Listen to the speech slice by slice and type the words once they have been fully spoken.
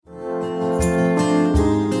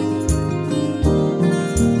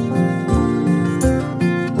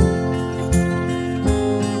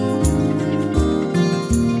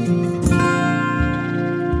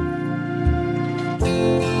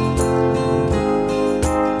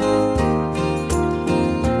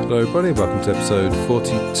Hello everybody, welcome to episode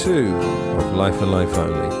 42 of Life and Life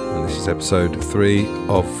Only, and this is episode 3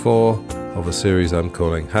 of 4 of a series I'm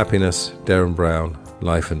calling Happiness, Derren Brown,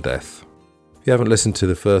 Life and Death. If you haven't listened to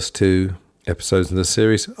the first 2 episodes in the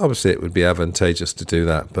series, obviously it would be advantageous to do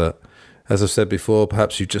that, but as I've said before,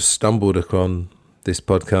 perhaps you've just stumbled upon this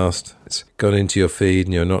podcast, it's gone into your feed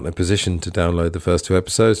and you're not in a position to download the first 2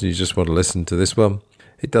 episodes and you just want to listen to this one.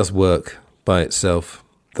 It does work by itself,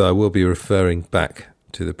 though I will be referring back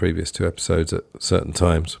to the previous 2 episodes at certain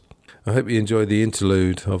times. I hope you enjoyed the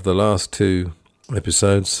interlude of the last 2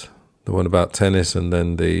 episodes, the one about tennis and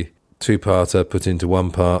then the 2-parter put into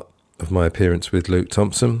 1 part of my appearance with Luke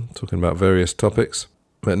Thompson, talking about various topics.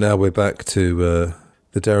 But now we're back to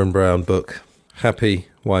the Derren Brown book, Happy,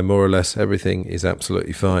 Why More or Less Everything is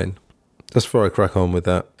Absolutely Fine. Just before I crack on with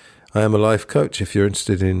that, I am a life coach. If you're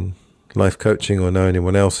interested in life coaching or know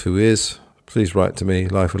anyone else who is, please write to me,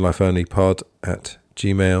 lifeandlifeonlypod@gmail.com.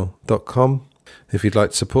 If you'd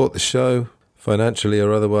like to support the show, financially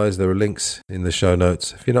or otherwise, there are links in the show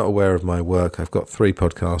notes. If you're not aware of my work, I've got 3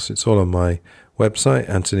 podcasts. It's all on my website,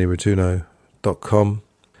 antonyrotuno.com,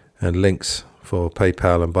 and links for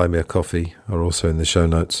PayPal and Buy Me a Coffee are also in the show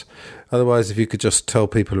notes. Otherwise, if you could just tell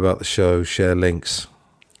people about the show, share links,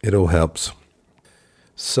 it all helps.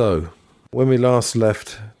 So, when we last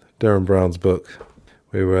left Derren Brown's book,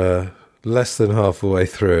 we were less than half the way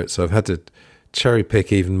through it, so I've had to cherry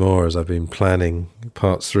pick even more as I've been planning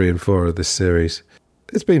parts 3 and 4 of this series.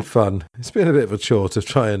 It's been fun. It's been a bit of a chore to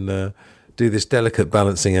try and do this delicate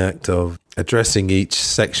balancing act of addressing each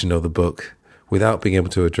section of the book without being able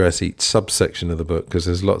to address each subsection of the book, because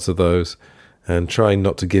there's lots of those, and trying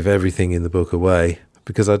not to give everything in the book away,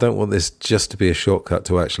 because I don't want this just to be a shortcut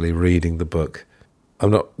to actually reading the book.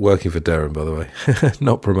 I'm not working for Derren, by the way,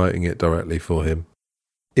 not promoting it directly for him.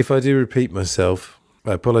 If I do repeat myself,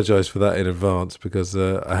 I apologise for that in advance, because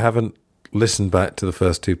I haven't listened back to the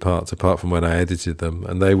first 2 parts apart from when I edited them,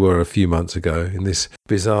 and they were a few months ago in this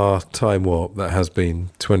bizarre time warp that has been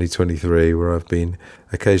 2023, where I've been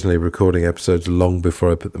occasionally recording episodes long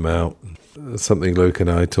before I put them out. Something Luke and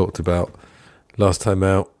I talked about last time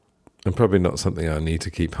out, and probably not something I need to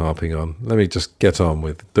keep harping on. Let me just get on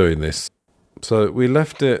with doing this. So we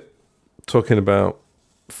left it talking about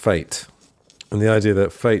fate, and the idea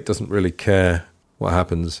that fate doesn't really care what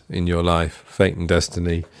happens in your life, fate and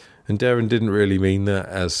destiny. And Derren didn't really mean that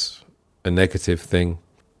as a negative thing.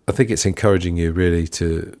 I think it's encouraging you really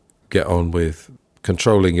to get on with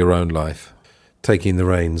controlling your own life, taking the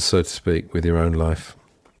reins, so to speak, with your own life.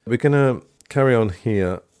 We're going to carry on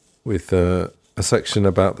here with a section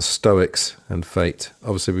about the Stoics and fate.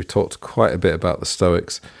 Obviously, we've talked quite a bit about the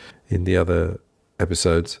Stoics in the other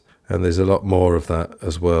episodes, and there's a lot more of that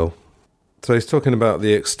as well. So he's talking about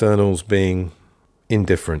the externals being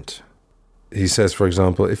indifferent. He says, for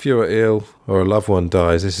example, if you are ill or a loved one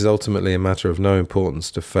dies, this is ultimately a matter of no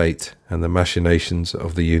importance to fate and the machinations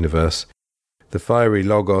of the universe. The fiery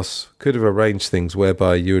Logos could have arranged things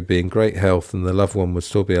whereby you would be in great health and the loved one would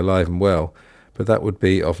still be alive and well, but that would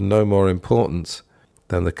be of no more importance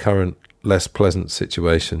than the current, less pleasant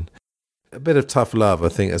situation. A bit of tough love, I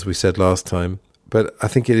think, as we said last time, but I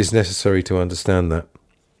think it is necessary to understand that.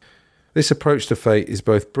 This approach to fate is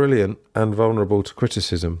both brilliant and vulnerable to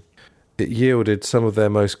criticism. It yielded some of their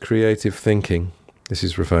most creative thinking, this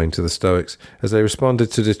is referring to the Stoics, as they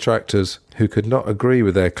responded to detractors who could not agree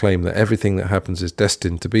with their claim that everything that happens is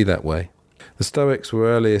destined to be that way. The Stoics were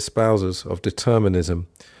early espousers of determinism,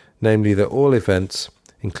 namely that all events,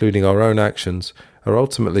 including our own actions, are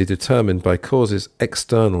ultimately determined by causes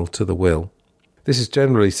external to the will. This is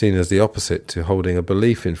generally seen as the opposite to holding a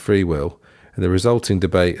belief in free will, and the resulting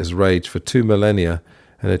debate has raged for 2 millennia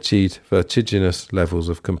and achieved vertiginous levels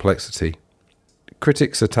of complexity.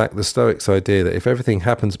 Critics attack the Stoics' idea that if everything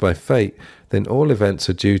happens by fate, then all events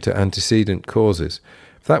are due to antecedent causes.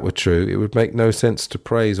 If that were true, it would make no sense to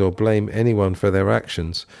praise or blame anyone for their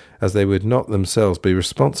actions, as they would not themselves be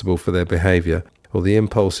responsible for their behaviour or the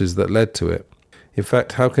impulses that led to it. In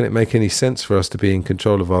fact, how can it make any sense for us to be in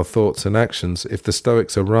control of our thoughts and actions if the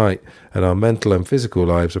Stoics are right and our mental and physical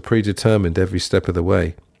lives are predetermined every step of the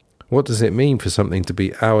way? What does it mean for something to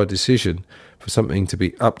be our decision, for something to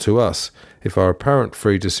be up to us, if our apparent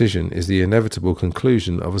free decision is the inevitable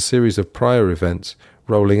conclusion of a series of prior events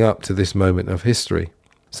rolling up to this moment of history?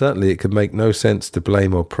 Certainly it could make no sense to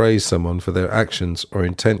blame or praise someone for their actions or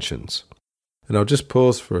intentions. And I'll just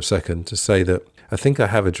pause for a second to say that I think I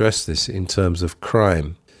have addressed this in terms of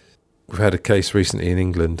crime. We've had a case recently in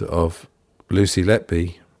England of Lucy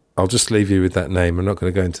Letby. I'll just leave you with that name. I'm not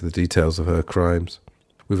going to go into the details of her crimes.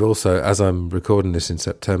 We've also, as I'm recording this in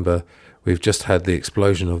September, we've just had the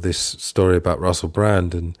explosion of this story about Russell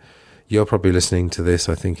Brand, and you're probably listening to this,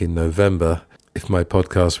 I think, in November, if my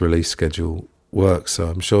podcast release schedule works. So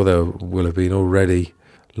I'm sure there will have been already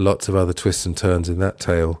lots of other twists and turns in that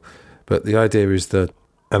tale. But the idea is that,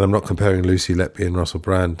 and I'm not comparing Lucy Letby and Russell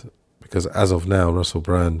Brand, because as of now, Russell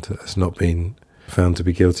Brand has not been found to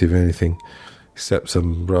be guilty of anything except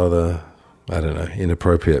some rather,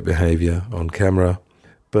 inappropriate behaviour on camera.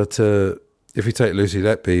 But if you take Lucy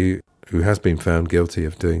Letby, who has been found guilty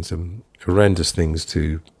of doing some horrendous things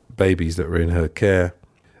to babies that were in her care,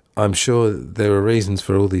 I'm sure there are reasons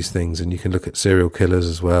for all these things, and you can look at serial killers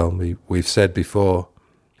as well. We've said before,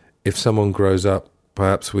 if someone grows up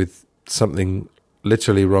perhaps with something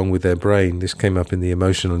literally wrong with their brain, this came up in the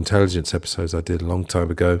emotional intelligence episodes I did a long time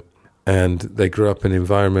ago, and they grew up in an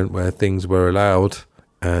environment where things were allowed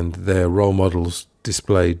and their role models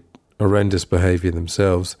displayed horrendous behaviour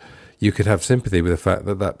themselves, you could have sympathy with the fact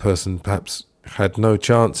that that person perhaps had no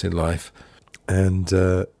chance in life and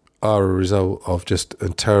are a result of just a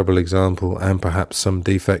terrible example and perhaps some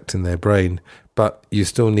defect in their brain. But you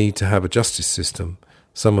still need to have a justice system.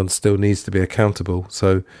 Someone still needs to be accountable.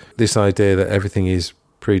 So this idea that everything is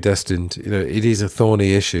predestined, it is a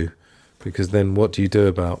thorny issue, because then what do you do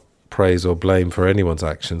about praise or blame for anyone's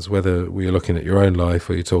actions, whether we're looking at your own life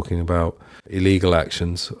or you're talking about illegal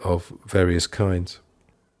actions of various kinds?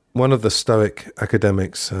 One of the Stoic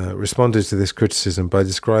academics responded to this criticism by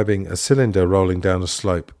describing a cylinder rolling down a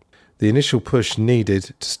slope. The initial push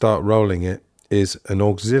needed to start rolling it is an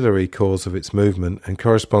auxiliary cause of its movement and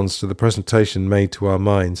corresponds to the presentation made to our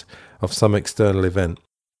minds of some external event.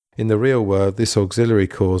 In the real world, this auxiliary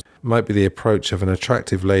cause might be the approach of an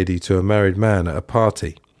attractive lady to a married man at a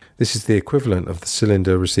party. This is the equivalent of the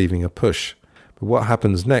cylinder receiving a push. But what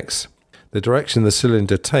happens next? The direction the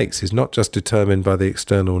cylinder takes is not just determined by the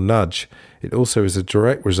external nudge, it also is a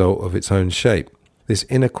direct result of its own shape. This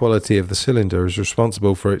inequality of the cylinder is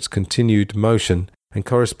responsible for its continued motion and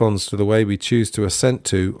corresponds to the way we choose to assent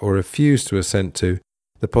to or refuse to assent to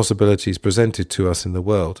the possibilities presented to us in the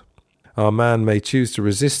world. Our man may choose to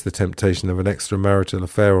resist the temptation of an extramarital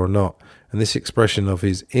affair or not, and this expression of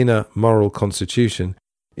his inner moral constitution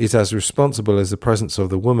is as responsible as the presence of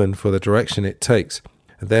the woman for the direction it takes,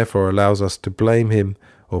 and therefore allows us to blame him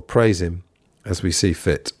or praise him as we see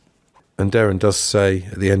fit. And Derren does say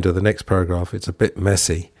at the end of the next paragraph, it's a bit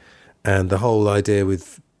messy, and the whole idea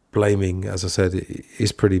with blaming, as I said,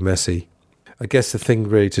 is pretty messy. I guess the thing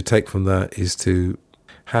really to take from that is to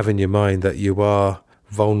have in your mind that you are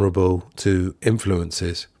vulnerable to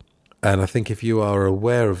influences, and I think if you are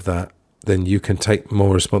aware of that, then you can take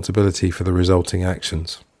more responsibility for the resulting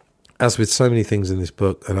actions. As with so many things in this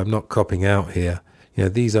book, and I'm not copping out here,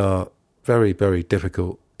 these are very, very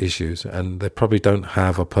difficult issues, and they probably don't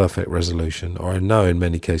have a perfect resolution, or I know in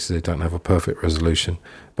many cases they don't have a perfect resolution.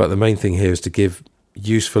 But the main thing here is to give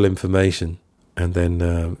useful information, and then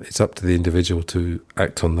it's up to the individual to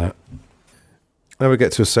act on that. Now we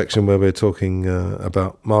get to a section where we're talking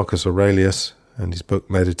about Marcus Aurelius and his book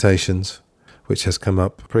Meditations, which has come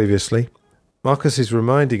up previously. Marcus is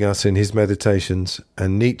reminding us in his Meditations,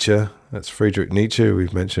 and Nietzsche, that's Friedrich Nietzsche, who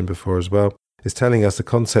we've mentioned before as well, is telling us the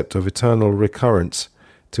concept of eternal recurrence,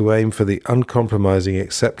 to aim for the uncompromising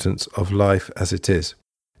acceptance of life as it is,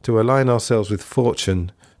 to align ourselves with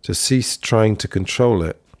fortune, to cease trying to control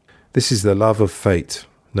it. This is the love of fate,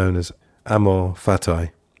 known as amor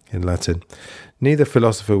fati in Latin. Neither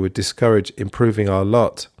philosopher would discourage improving our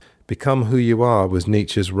lot. Become who you are was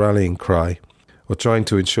Nietzsche's rallying cry, or trying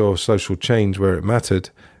to ensure social change where it mattered.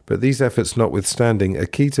 But these efforts notwithstanding, a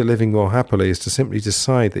key to living more happily is to simply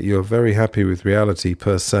decide that you are very happy with reality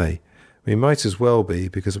per se. We might as well be,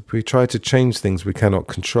 because if we try to change things we cannot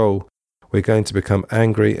control, we're going to become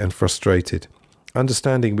angry and frustrated.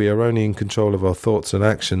 Understanding we are only in control of our thoughts and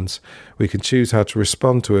actions, we can choose how to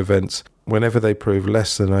respond to events whenever they prove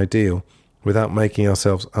less than ideal, without making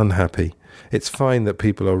ourselves unhappy. It's fine that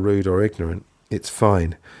people are rude or ignorant. It's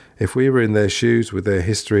fine. If we were in their shoes with their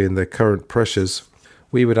history and their current pressures,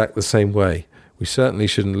 we would act the same way. We certainly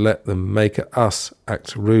shouldn't let them make us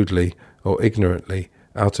act rudely or ignorantly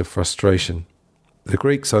out of frustration. The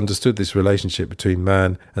Greeks understood this relationship between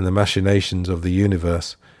man and the machinations of the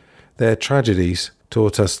universe. Their tragedies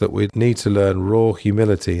taught us that we need to learn raw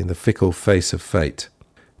humility in the fickle face of fate.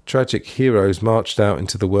 Tragic heroes marched out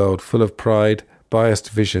into the world full of pride, biased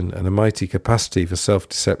vision, and a mighty capacity for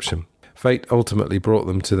self-deception. Fate ultimately brought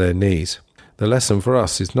them to their knees. The lesson for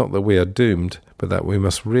us is not that we are doomed, but that we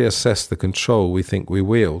must reassess the control we think we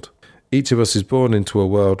wield. Each of us is born into a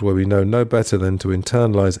world where we know no better than to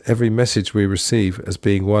internalize every message we receive as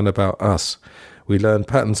being one about us. We learn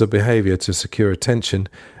patterns of behavior to secure attention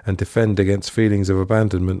and defend against feelings of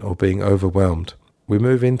abandonment or being overwhelmed. We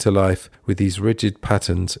move into life with these rigid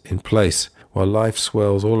patterns in place, while life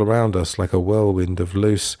swirls all around us like a whirlwind of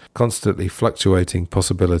loose, constantly fluctuating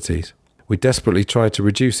possibilities. We desperately try to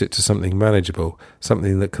reduce it to something manageable,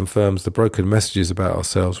 something that confirms the broken messages about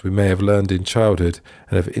ourselves we may have learned in childhood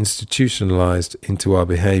and have institutionalized into our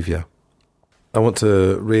behavior. I want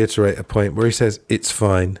to reiterate a point where he says, it's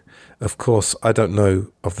fine. Of course, I don't know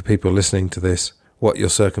of the people listening to this what your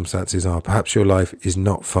circumstances are. Perhaps your life is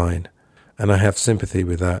not fine. And I have sympathy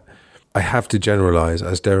with that. I have to generalize,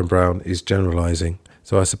 as Derren Brown is generalizing.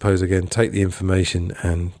 So I suppose, again, take the information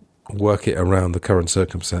and work it around the current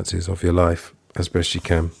circumstances of your life as best you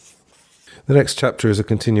can. The next chapter is a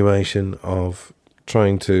continuation of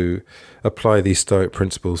trying to apply these Stoic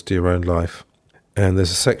principles to your own life. And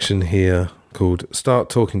there's a section here called Start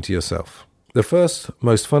Talking to Yourself. The first,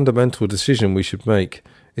 most fundamental decision we should make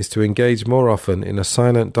is to engage more often in a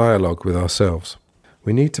silent dialogue with ourselves.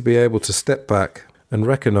 We need to be able to step back and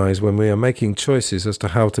recognize when we are making choices as to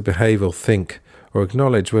how to behave or think, or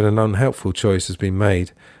acknowledge when an unhelpful choice has been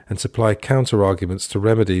made and supply counter-arguments to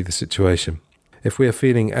remedy the situation. If we are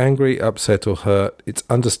feeling angry, upset or hurt, it's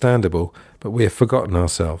understandable, but we have forgotten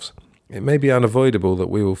ourselves. It may be unavoidable that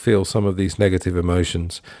we will feel some of these negative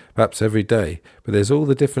emotions, perhaps every day, but there's all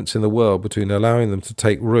the difference in the world between allowing them to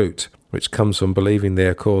take root, which comes from believing they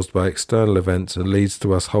are caused by external events and leads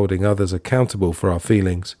to us holding others accountable for our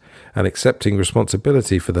feelings, and accepting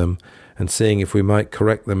responsibility for them and seeing if we might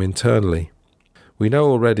correct them internally. We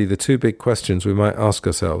know already the two big questions we might ask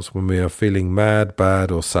ourselves when we are feeling mad,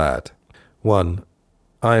 bad or sad. 1.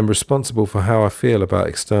 I am responsible for how I feel about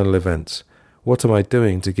external events. What am I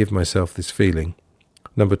doing to give myself this feeling?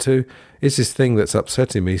 Number 2, is this thing that's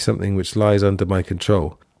upsetting me something which lies under my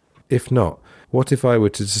control? If not, what if I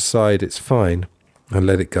were to decide it's fine and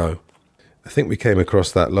let it go? I think we came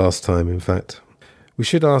across that last time, in fact. We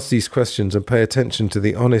should ask these questions and pay attention to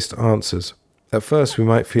the honest answers. At first we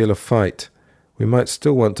might feel a fight. We might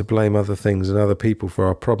still want to blame other things and other people for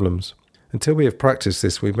our problems. Until we have practiced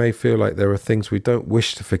this, we may feel like there are things we don't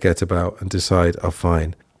wish to forget about and decide are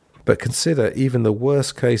fine. But consider even the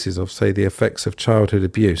worst cases of, say, the effects of childhood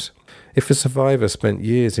abuse. If a survivor spent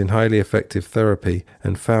years in highly effective therapy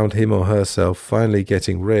and found him or herself finally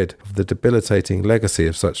getting rid of the debilitating legacy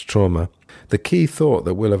of such trauma, the key thought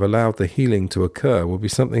that will have allowed the healing to occur will be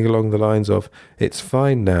something along the lines of, it's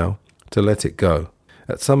fine now to let it go.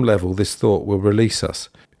 At some level, this thought will release us.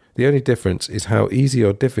 The only difference is how easy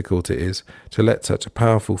or difficult it is to let such a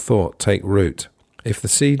powerful thought take root. If the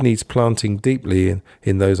seed needs planting deeply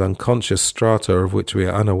in those unconscious strata of which we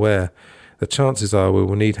are unaware, the chances are we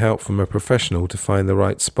will need help from a professional to find the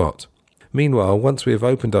right spot. Meanwhile, once we have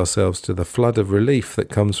opened ourselves to the flood of relief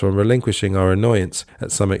that comes from relinquishing our annoyance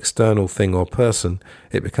at some external thing or person,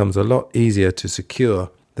 it becomes a lot easier to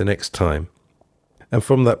secure the next time. And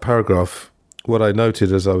from that paragraph, what I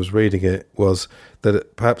noted as I was reading it was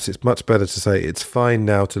that perhaps it's much better to say it's fine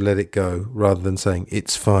now to let it go rather than saying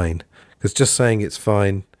it's fine. Because just saying it's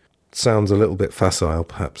fine sounds a little bit facile,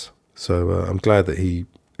 perhaps. So I'm glad that he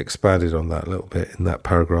expanded on that a little bit in that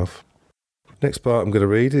paragraph. Next part I'm going to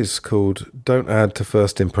read is called Don't Add to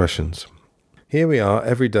First Impressions. Here we are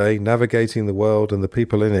every day navigating the world and the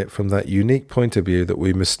people in it from that unique point of view that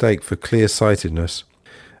we mistake for clear-sightedness.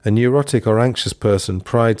 A neurotic or anxious person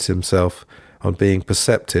prides himself on being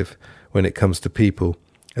perceptive when it comes to people,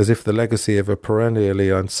 as if the legacy of a perennially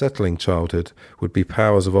unsettling childhood would be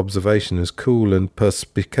powers of observation as cool and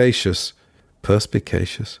perspicacious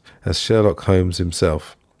as Sherlock Holmes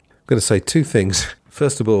himself. I'm going to say two things.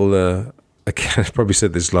 First of all, again, I probably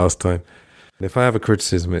said this last time. If I have a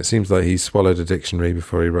criticism, it seems like he swallowed a dictionary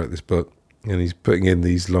before he wrote this book, and he's putting in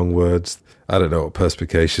these long words. I don't know what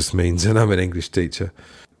perspicacious means, and I'm an English teacher.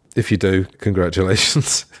 If you do,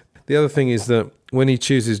 congratulations. The other thing is that when he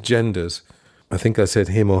chooses genders, I think I said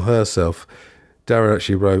him or herself. Derren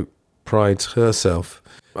actually wrote prides herself.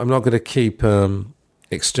 I'm not going to keep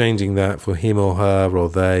exchanging that for him or her or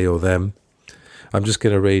they or them. I'm just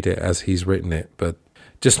going to read it as he's written it. But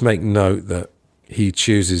just make note that he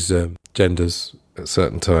chooses genders at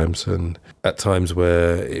certain times and at times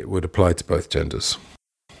where it would apply to both genders.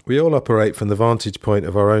 We all operate from the vantage point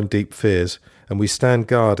of our own deep fears, and we stand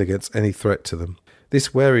guard against any threat to them.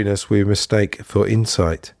 This wariness we mistake for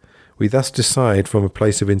insight. We thus decide from a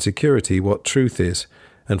place of insecurity what truth is,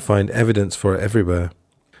 and find evidence for it everywhere.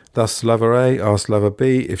 Thus, lover A asks lover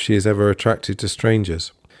B if she is ever attracted to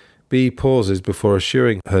strangers. B pauses before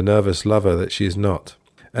assuring her nervous lover that she is not.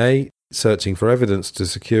 A, searching for evidence to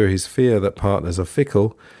secure his fear that partners are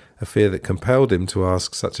fickle, a fear that compelled him to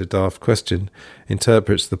ask such a daft question,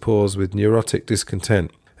 interprets the pause with neurotic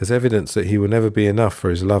discontent as evidence that he will never be enough for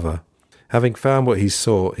his lover. Having found what he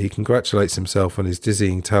sought, he congratulates himself on his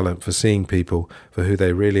dizzying talent for seeing people for who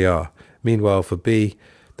they really are. Meanwhile, for B,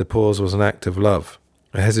 the pause was an act of love,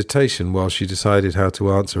 a hesitation while she decided how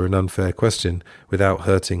to answer an unfair question without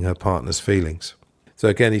hurting her partner's feelings. So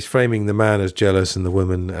again, he's framing the man as jealous and the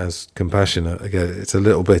woman as compassionate. Again, it's a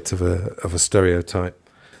little bit of a stereotype.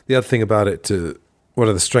 The other thing about it, one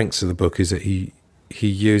of the strengths of the book, is that he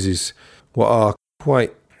uses what are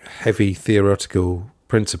quite heavy theoretical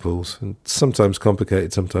principles, and sometimes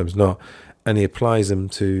complicated, sometimes not, and he applies them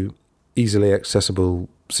to easily accessible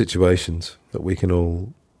situations that we can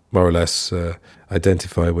all more or less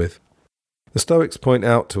identify with. The Stoics point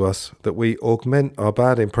out to us that we augment our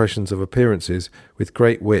bad impressions of appearances with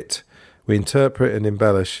great wit. We interpret and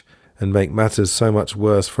embellish and make matters so much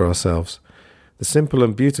worse for ourselves. The simple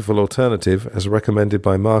and beautiful alternative, as recommended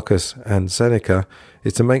by Marcus and Seneca,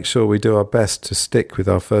 is to make sure we do our best to stick with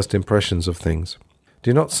our first impressions of things.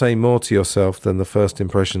 Do not say more to yourself than the first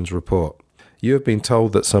impressions report. You have been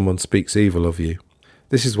told that someone speaks evil of you.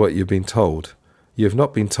 This is what you've been told. You have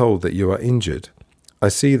not been told that you are injured. I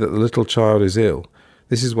see that the little child is ill.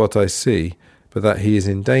 This is what I see, but that he is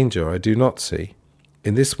in danger I do not see.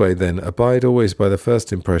 In this way, then, abide always by the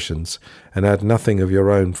first impressions, and add nothing of your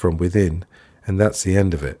own from within, and that's the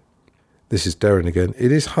end of it. This is Derren again.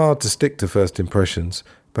 It is hard to stick to first impressions,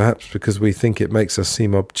 perhaps because we think it makes us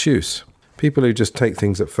seem obtuse. People who just take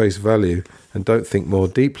things at face value and don't think more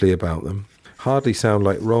deeply about them hardly sound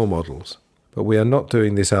like role models. But we are not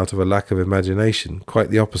doing this out of a lack of imagination, quite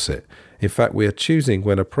the opposite. In fact, we are choosing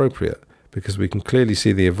when appropriate, because we can clearly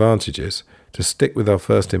see the advantages, to stick with our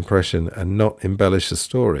first impression and not embellish the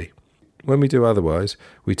story. When we do otherwise,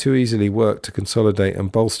 we too easily work to consolidate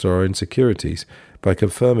and bolster our insecurities by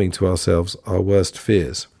confirming to ourselves our worst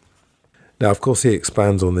fears. Now, of course, he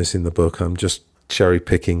expands on this in the book. I'm just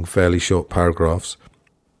cherry-picking fairly short paragraphs.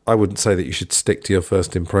 I wouldn't say that you should stick to your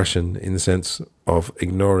first impression in the sense of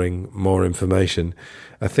ignoring more information.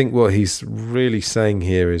 I think what he's really saying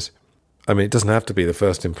here is, it doesn't have to be the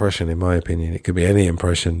first impression, in my opinion. It could be any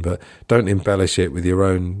impression, but don't embellish it with your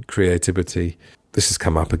own creativity. This has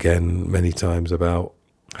come up again many times about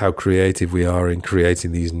how creative we are in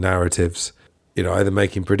creating these narratives, either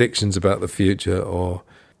making predictions about the future or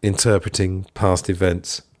interpreting past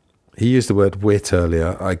events. He used the word wit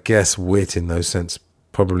earlier. I guess wit in those sense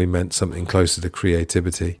probably meant something closer to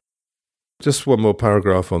creativity. Just one more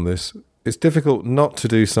paragraph on this. It's difficult not to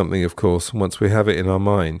do something, of course, once we have it in our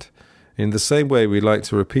mind. In the same way we like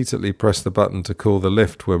to repeatedly press the button to call the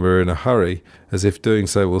lift when we're in a hurry, as if doing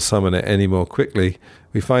so will summon it any more quickly,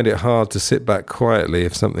 we find it hard to sit back quietly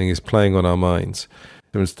if something is playing on our minds.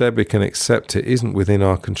 So instead we can accept it isn't within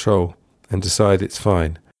our control and decide it's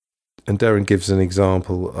fine. And Derren gives an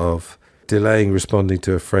example of delaying responding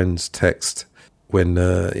to a friend's text when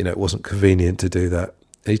it wasn't convenient to do that.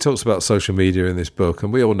 He talks about social media in this book,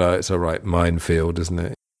 and we all know it's a right minefield, isn't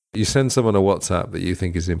it? You send someone a WhatsApp that you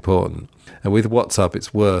think is important, and with WhatsApp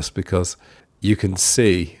it's worse because you can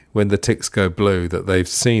see when the ticks go blue that they've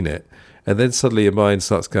seen it, and then suddenly your mind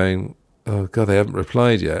starts going, oh God, they haven't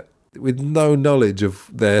replied yet, with no knowledge of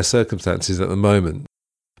their circumstances at the moment.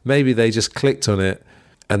 Maybe they just clicked on it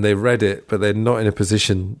and they read it, but they're not in a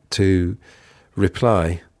position to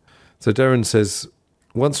reply. So Derren says,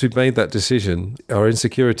 once we've made that decision, our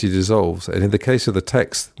insecurity dissolves, and in the case of the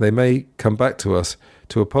text, they may come back to us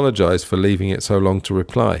to apologise for leaving it so long to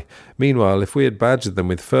reply. Meanwhile, if we had badgered them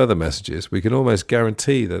with further messages, we can almost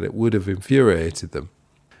guarantee that it would have infuriated them.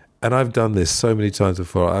 And I've done this so many times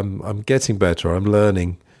before. I'm getting better. I'm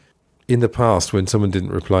learning. In the past, when someone didn't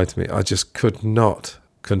reply to me, I just could not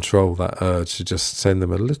control that urge to just send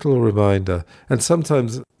them a little reminder. And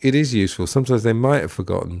sometimes it is useful. Sometimes they might have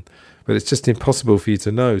forgotten, but it's just impossible for you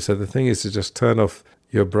to know. So the thing is to just turn off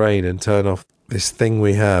your brain and turn off this thing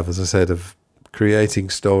we have, as I said, of creating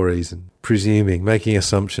stories and presuming, making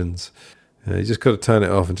assumptions. You just got to turn it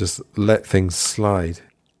off and just let things slide.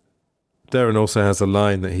 Derren also has a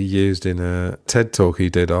line that he used in a TED talk he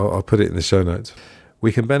did. I'll put it in the show notes.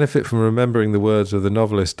 We can benefit from remembering the words of the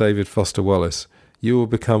novelist David Foster Wallace. You will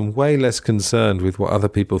become way less concerned with what other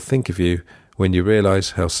people think of you when you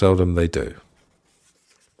realise how seldom they do.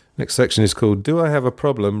 Next section is called Do I Have a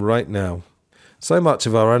Problem Right Now? So much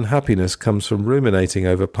of our unhappiness comes from ruminating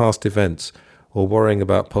over past events or worrying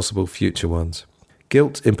about possible future ones.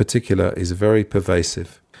 Guilt in particular is very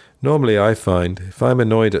pervasive. Normally I find if I'm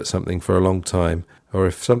annoyed at something for a long time, or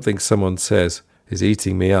if something someone says is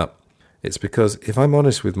eating me up, it's because if I'm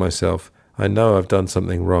honest with myself, I know I've done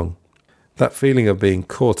something wrong. That feeling of being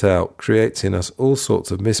caught out creates in us all sorts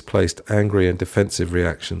of misplaced angry and defensive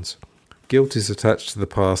reactions. Guilt is attached to the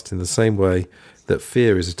past in the same way that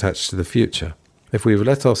fear is attached to the future. If we've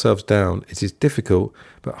let ourselves down, it is difficult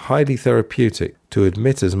but highly therapeutic to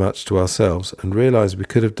admit as much to ourselves and realize we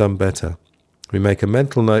could have done better. We make a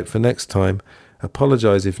mental note for next time,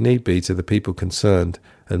 apologize if need be to the people concerned,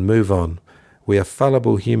 and move on. We are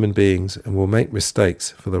fallible human beings and will make mistakes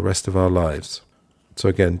for the rest of our lives. So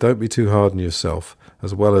again, don't be too hard on yourself,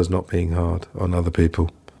 as well as not being hard on other people.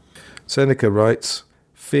 Seneca writes,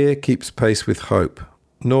 "Fear keeps pace with hope,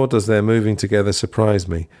 nor does their moving together surprise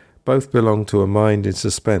me. Both belong to a mind in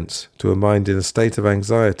suspense, to a mind in a state of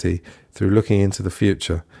anxiety through looking into the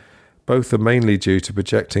future. Both are mainly due to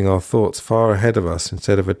projecting our thoughts far ahead of us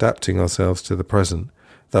instead of adapting ourselves to the present.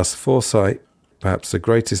 Thus foresight, perhaps the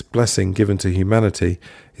greatest blessing given to humanity,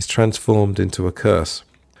 is transformed into a curse.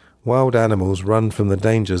 Wild animals run from the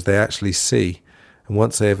dangers they actually see, and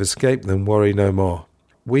once they have escaped them, worry no more.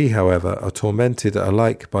 We, however, are tormented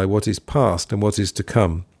alike by what is past and what is to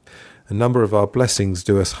come. A number of our blessings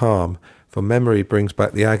do us harm, for memory brings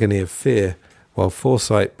back the agony of fear, while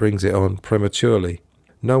foresight brings it on prematurely.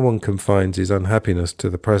 No one confines his unhappiness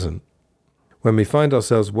to the present. When we find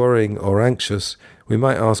ourselves worrying or anxious, we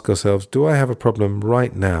might ask ourselves, do I have a problem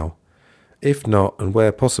right now? If not, and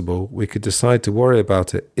where possible, we could decide to worry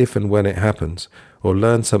about it if and when it happens, or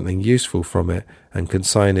learn something useful from it and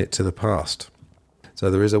consign it to the past." So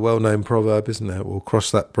there is a well-known proverb, isn't there? We'll cross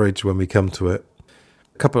that bridge when we come to it.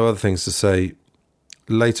 A couple of other things to say.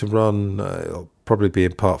 Later on, it'll probably be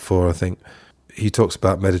in part 4, I think, he talks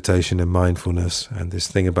about meditation and mindfulness and this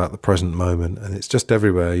thing about the present moment. And it's just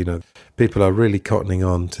everywhere, People are really cottoning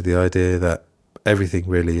on to the idea that everything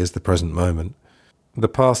really is the present moment. The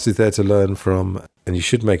past is there to learn from, and you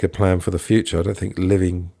should make a plan for the future. I don't think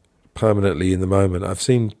living permanently in the moment. I've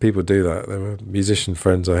seen people do that. There were musician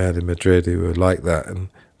friends I had in Madrid who were like that, and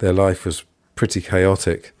their life was pretty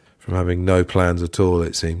chaotic from having no plans at all,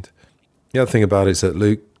 it seemed. The other thing about it is that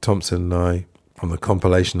Luke Thompson and I, on the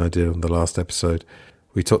compilation I did on the last episode,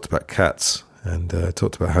 we talked about cats and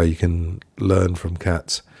talked about how you can learn from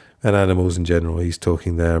cats and animals in general. He's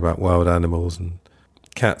talking there about wild animals and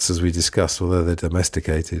cats, as we discussed, although they're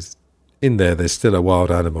domesticated. In there's still a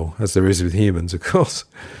wild animal, as there is with humans, of course.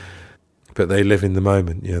 But they live in the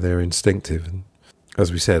moment, they're instinctive. And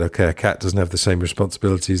as we said, okay, a cat doesn't have the same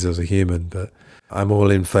responsibilities as a human, but I'm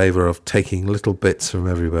all in favour of taking little bits from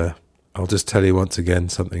everywhere. I'll just tell you once again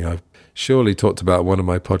something I've surely talked about in one of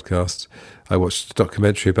my podcasts. I watched a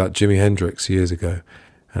documentary about Jimi Hendrix years ago,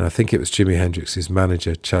 and I think it was Jimi Hendrix's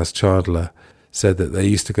manager, Chas Chandler, said that they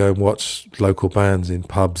used to go and watch local bands in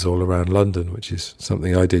pubs all around London, which is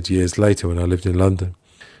something I did years later when I lived in London.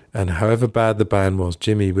 And however bad the band was,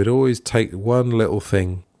 Jimmy would always take one little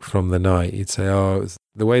thing from the night. He'd say, it was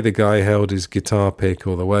the way the guy held his guitar pick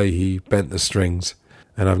or the way he bent the strings.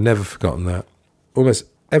 And I've never forgotten that. Almost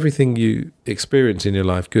everything you experience in your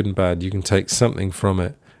life, good and bad, you can take something from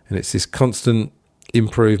it. And it's this constant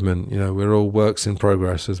improvement. We're all works in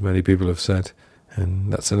progress, as many people have said.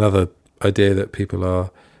 And that's another idea that people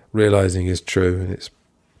are realizing is true. And it's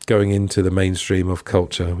going into the mainstream of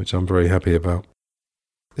culture, which I'm very happy about.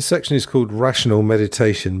 This section is called Rational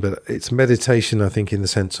Meditation, but it's meditation, I think, in the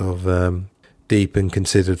sense of deep and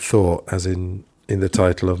considered thought, as in the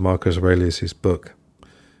title of Marcus Aurelius' book.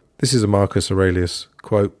 This is a Marcus Aurelius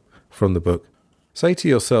quote from the book. "Say to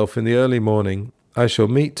yourself in the early morning, I shall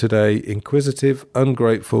meet today inquisitive,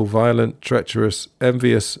 ungrateful, violent, treacherous,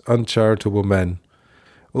 envious, uncharitable men.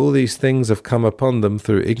 All these things have come upon them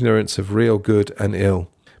through ignorance of real good and ill.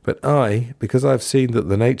 But I, because I have seen that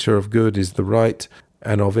the nature of good is the right,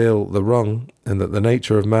 and of ill the wrong, and that the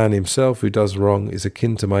nature of man himself who does wrong is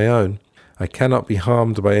akin to my own, I cannot be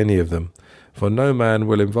harmed by any of them, for no man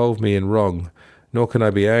will involve me in wrong, nor can I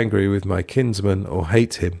be angry with my kinsman or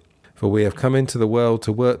hate him. For we have come into the world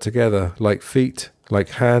to work together, like feet, like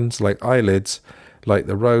hands, like eyelids, like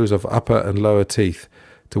the rows of upper and lower teeth.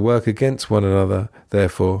 To work against one another,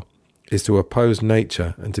 therefore, is to oppose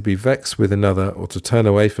nature, and to be vexed with another or to turn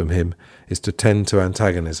away from him is to tend to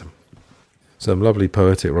antagonism." Some lovely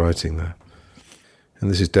poetic writing there.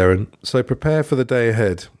 And this is Derren. "So prepare for the day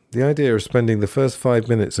ahead. The idea of spending the first 5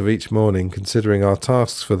 minutes of each morning considering our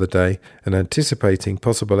tasks for the day and anticipating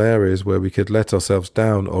possible areas where we could let ourselves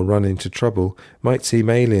down or run into trouble might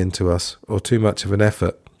seem alien to us or too much of an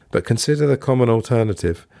effort. But consider the common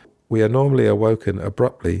alternative. We are normally awoken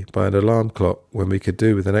abruptly by an alarm clock when we could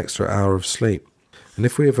do with an extra hour of sleep. And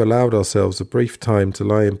if we have allowed ourselves a brief time to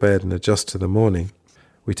lie in bed and adjust to the morning,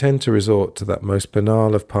 we tend to resort to that most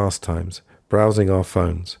banal of pastimes, browsing our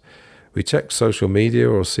phones. We check social media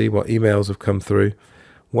or see what emails have come through.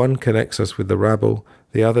 One connects us with the rabble,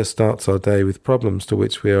 the other starts our day with problems to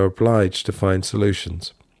which we are obliged to find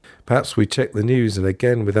solutions. Perhaps we check the news and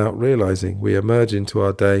again, without realizing, we emerge into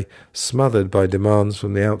our day smothered by demands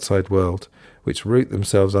from the outside world, which root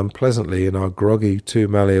themselves unpleasantly in our groggy, too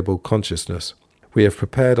malleable consciousness. We have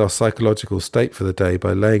prepared our psychological state for the day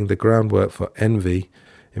by laying the groundwork for envy.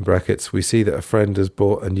 In brackets, we see that a friend has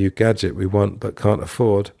bought a new gadget we want but can't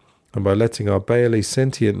afford, and by letting our barely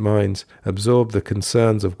sentient minds absorb the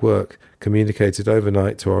concerns of work communicated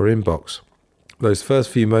overnight to our inbox. Those first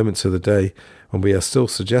few moments of the day, when we are still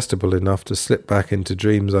suggestible enough to slip back into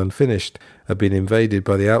dreams unfinished, have been invaded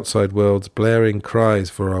by the outside world's blaring cries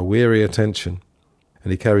for our weary attention.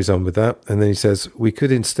 And he carries on with that, and then he says, we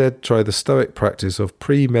could instead try the Stoic practice of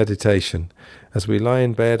premeditation, as we lie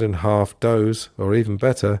in bed and half doze, or even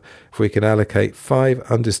better, if we can allocate 5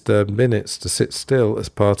 undisturbed minutes to sit still as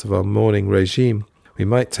part of our morning regime, we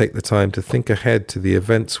might take the time to think ahead to the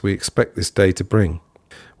events we expect this day to bring.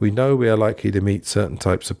 We know we are likely to meet certain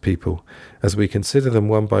types of people. As we consider them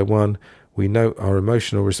one by one, we note our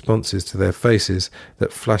emotional responses to their faces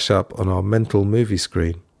that flash up on our mental movie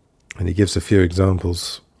screen. And he gives a few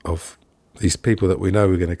examples of these people that we know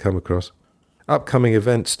we're going to come across. Upcoming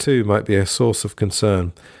events too might be a source of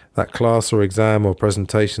concern. That class or exam or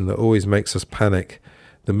presentation that always makes us panic.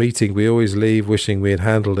 The meeting we always leave wishing we had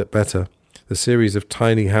handled it better. The series of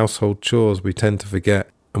tiny household chores we tend to forget,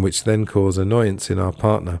 and which then cause annoyance in our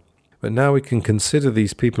partner. But now we can consider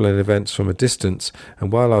these people and events from a distance, and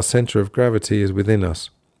while our centre of gravity is within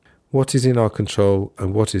us. What is in our control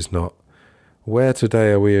and what is not? Where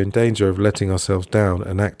today are we in danger of letting ourselves down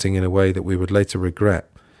and acting in a way that we would later regret?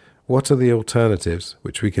 What are the alternatives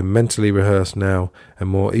which we can mentally rehearse now and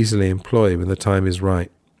more easily employ when the time is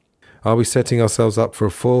right? Are we setting ourselves up for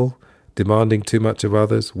a fall, demanding too much of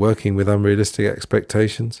others, working with unrealistic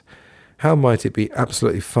expectations? How might it be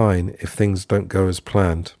absolutely fine if things don't go as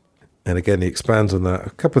planned? And again, he expands on that.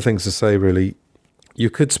 A couple of things to say, really.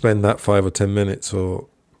 You could spend that 5 or 10 minutes or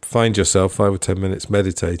find yourself 5 or 10 minutes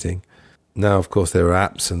meditating. Now, of course, there are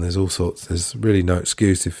apps and there's all sorts. There's really no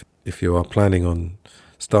excuse if you are planning on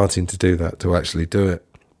starting to do that, to actually do it.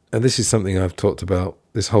 And this is something I've talked about,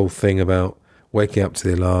 this whole thing about waking up to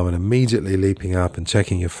the alarm and immediately leaping up and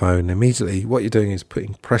checking your phone. Immediately, what you're doing is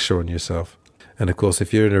putting pressure on yourself. And of course,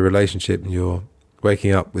 if you're in a relationship and you're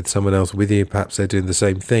waking up with someone else with you, perhaps they're doing the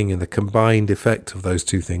same thing, and the combined effect of those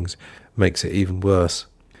two things makes it even worse.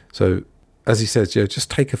 So, as he says,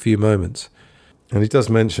 just take a few moments. And he does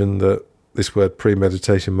mention that this word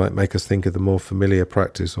premeditation might make us think of the more familiar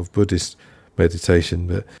practice of Buddhist meditation,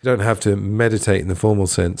 but you don't have to meditate in the formal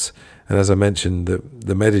sense. And as I mentioned,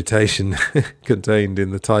 the meditation contained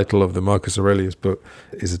in the title of the Marcus Aurelius book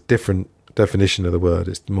is a different definition of the word.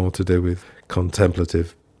 It's more to do with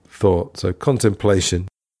contemplative thought. So contemplation,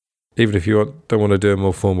 even if you don't want to do a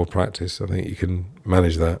more formal practice, I think you can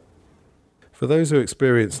manage that. For those who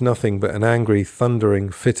experience nothing but an angry,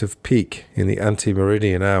 thundering fit of pique in the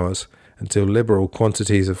ante-meridian hours, until liberal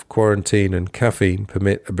quantities of quarantine and caffeine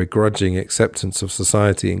permit a begrudging acceptance of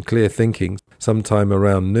society and clear thinking sometime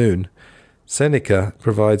around noon, Seneca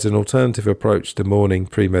provides an alternative approach to morning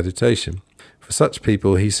premeditation. For such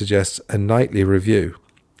people, he suggests a nightly review,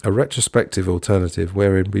 a retrospective alternative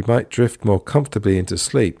wherein we might drift more comfortably into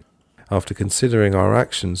sleep after considering our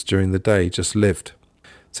actions during the day just lived.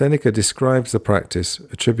 Seneca describes the practice,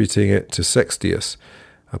 attributing it to Sextius,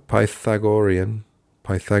 a Pythagorean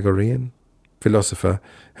philosopher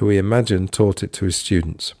who he imagined taught it to his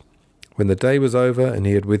students. When the day was over and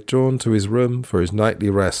he had withdrawn to his room for his nightly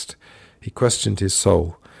rest, he questioned his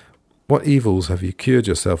soul. What evils have you cured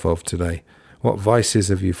yourself of today? What vices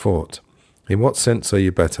have you fought? In what sense are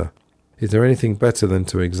you better? Is there anything better than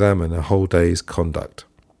to examine a whole day's conduct?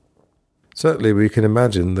 Certainly we can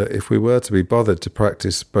imagine that if we were to be bothered to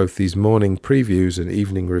practice both these morning previews and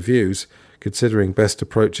evening reviews, considering best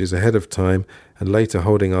approaches ahead of time and later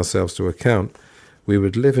holding ourselves to account, we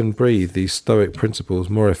would live and breathe these Stoic principles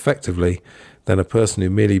more effectively than a person who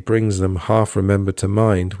merely brings them half-remembered to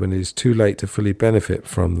mind when it is too late to fully benefit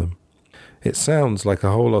from them. It sounds like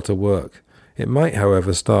a whole lot of work. It might,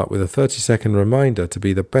 however, start with a 30-second reminder to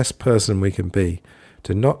be the best person we can be,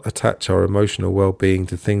 to not attach our emotional well-being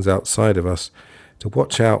to things outside of us, to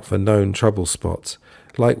watch out for known trouble spots.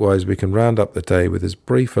 Likewise, we can round up the day with as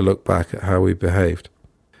brief a look back at how we behaved.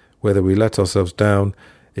 Whether we let ourselves down,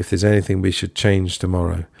 if there's anything we should change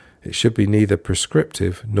tomorrow. It should be neither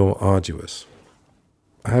prescriptive nor arduous.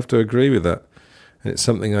 I have to agree with that, and it's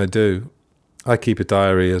something I do. I keep a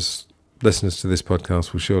diary, as listeners to this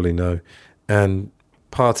podcast will surely know, and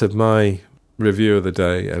part of my review of the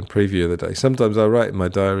day and preview of the day. Sometimes I write in my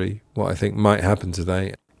diary what I think might happen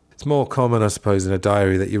today. It's more common, I suppose, in a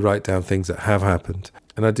diary that you write down things that have happened.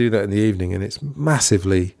 And I do that in the evening, and it's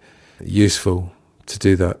massively useful to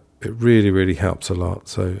do that. It really, really helps a lot.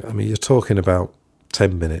 So, I mean, you're talking about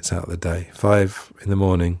 10 minutes out of the day, 5 in the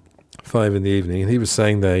morning, 5 in the evening. And he was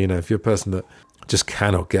saying there, if you're a person that just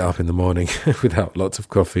cannot get up in the morning without lots of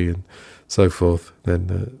coffee and so forth,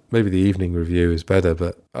 then maybe the evening review is better.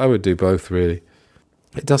 But I would do both, really.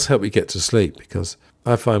 It does help you get to sleep, because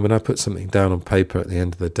I find when I put something down on paper at the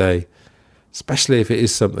end of the day, especially if it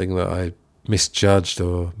is something that I misjudged,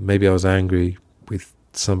 or maybe I was angry with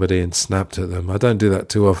somebody and snapped at them. I don't do that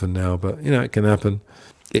too often now, but it can happen.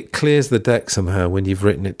 It clears the deck somehow when you've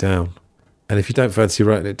written it down. And if you don't fancy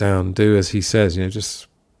writing it down, do as he says, just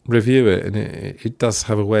review it, and it does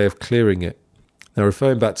have a way of clearing it. Now,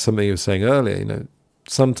 referring back to something you were saying earlier,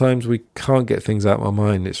 sometimes we can't get things out of our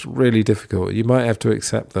mind. It's really difficult. You might have to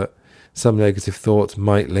accept that some negative thoughts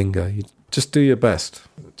might linger. You just do your best.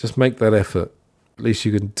 Just make that effort. At least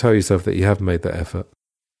you can tell yourself that you have made that effort.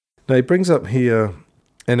 Now, he brings up here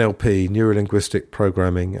NLP, Neuro-Linguistic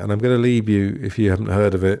Programming, and I'm going to leave you, if you haven't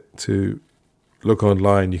heard of it, to look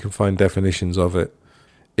online. You can find definitions of it.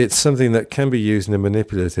 It's something that can be used in a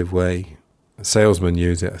manipulative way. Salesmen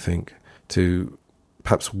use it, I think, to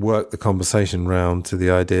perhaps work the conversation round to the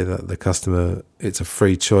idea that the customer, it's a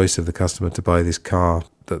free choice of the customer to buy this car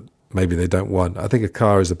that maybe they don't want. I think a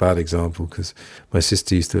car is a bad example, because my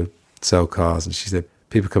sister used to sell cars, and she said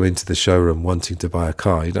people come into the showroom wanting to buy a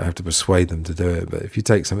car. You don't have to persuade them to do it. But if you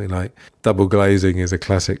take something like double glazing is a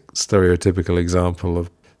classic stereotypical example of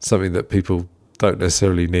something that people don't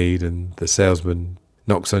necessarily need, and the salesman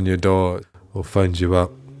knocks on your door or phones you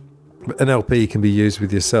up. But NLP can be used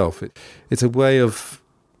with yourself. It's a way of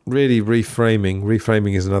really reframing.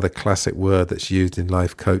 Reframing is another classic word that's used in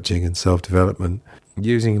life coaching and self-development.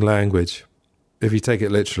 Using language, if you take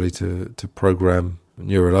it literally, to program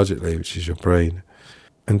neurologically, which is your brain.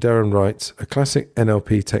 And Derren writes, a classic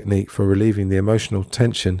NLP technique for relieving the emotional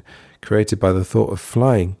tension created by the thought of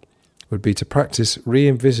flying would be to practice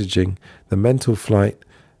re-envisaging the mental flight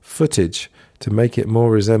footage to make it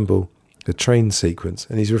more resemble the train sequence.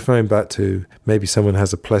 And he's referring back to maybe someone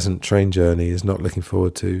has a pleasant train journey, is not looking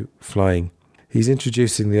forward to flying. He's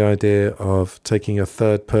introducing the idea of taking a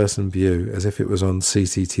third-person view as if it was on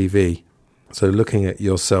CCTV, so looking at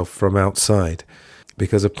yourself from outside.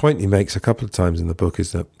 Because a point he makes a couple of times in the book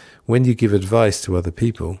is that when you give advice to other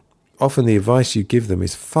people, often the advice you give them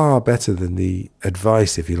is far better than the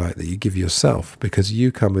advice, if you like, that you give yourself, because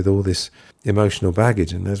you come with all this emotional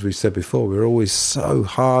baggage. And as we've said before, we're always so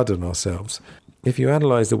hard on ourselves. If you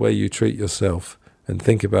analyse the way you treat yourself and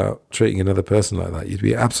think about treating another person like that, you'd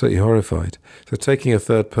be absolutely horrified. So taking a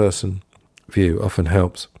third-person view often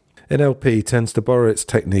helps. NLP tends to borrow its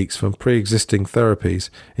techniques from pre-existing therapies.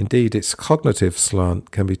 Indeed, its cognitive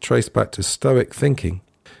slant can be traced back to Stoic thinking.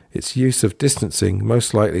 Its use of distancing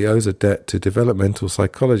most likely owes a debt to developmental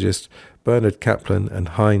psychologists Bernard Kaplan and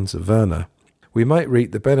Heinz Werner. We might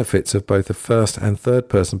reap the benefits of both a first and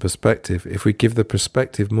third-person perspective if we give the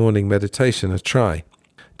prospective morning meditation a try.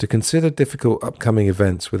 To consider difficult upcoming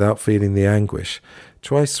events without feeling the anguish,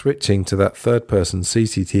 try switching to that third-person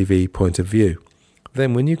CCTV point of view.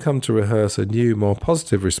 Then when you come to rehearse a new, more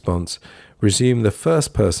positive response, resume the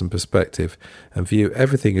first-person perspective and view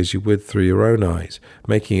everything as you would through your own eyes,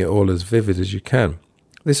 making it all as vivid as you can.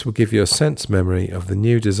 This will give you a sense memory of the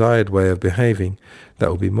new desired way of behaving that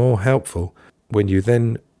will be more helpful when you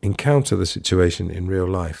then encounter the situation in real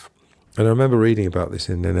life. And I remember reading about this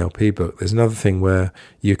in an NLP book. There's another thing where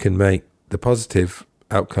you can make the positive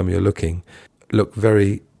outcome you're looking look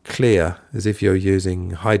very clear, as if you're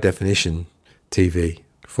using high-definition TV,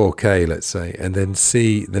 4K, let's say, and then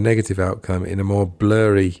see the negative outcome in a more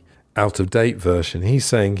blurry, out-of-date version. He's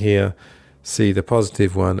saying here, see the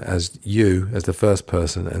positive one as you, as the first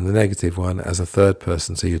person, and the negative one as a third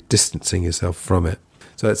person, so you're distancing yourself from it.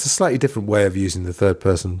 So it's a slightly different way of using the third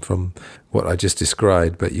person from what I just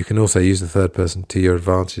described, but you can also use the third person to your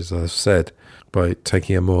advantage, as I've said, by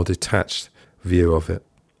taking a more detached view of it.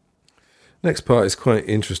 Next part is quite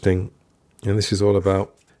interesting, and this is all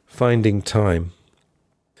about finding time.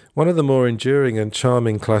 One of the more enduring and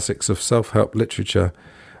charming classics of self-help literature,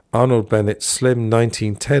 Arnold Bennett's slim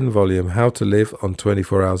 1910 volume, How to Live on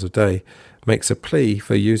 24 Hours a Day, makes a plea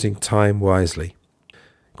for using time wisely.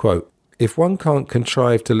 Quote, if one can't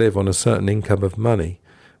contrive to live on a certain income of money,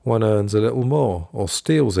 one earns a little more, or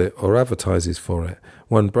steals it, or advertises for it.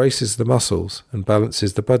 One braces the muscles and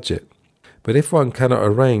balances the budget. But if one cannot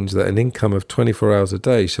arrange that an income of 24 hours a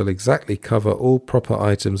day shall exactly cover all proper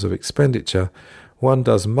items of expenditure, one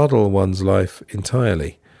does muddle one's life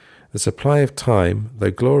entirely. The supply of time,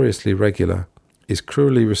 though gloriously regular, is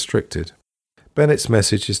cruelly restricted. Bennett's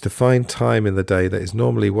message is to find time in the day that is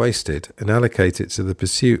normally wasted and allocate it to the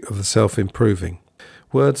pursuit of the self-improving.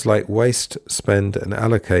 Words like waste, spend and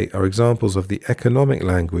allocate are examples of the economic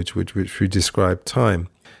language with which we describe time,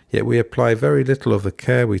 yet we apply very little of the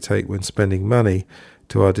care we take when spending money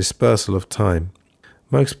to our dispersal of time.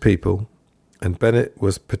 Most people, and Bennett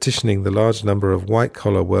was petitioning the large number of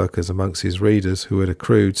white-collar workers amongst his readers who had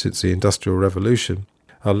accrued since the Industrial Revolution,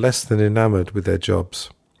 are less than enamoured with their jobs,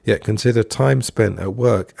 yet consider time spent at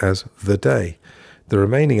work as the day. The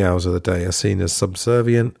remaining hours of the day are seen as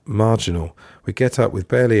subservient, marginal. We get up with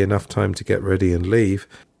barely enough time to get ready and leave,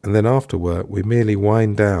 and then after work we merely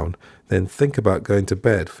wind down, then think about going to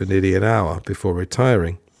bed for nearly an hour before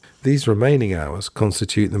retiring. These remaining hours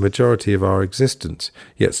constitute the majority of our existence,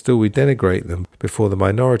 yet still we denigrate them before the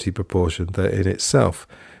minority proportion that in itself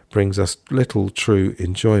brings us little true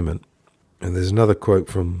enjoyment. And there's another quote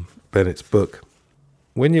from Bennett's book.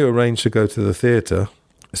 When you arrange to go to the theatre,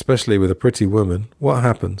 especially with a pretty woman, what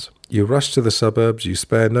happens? You rush to the suburbs, you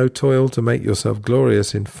spare no toil to make yourself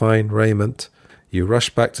glorious in fine raiment. You rush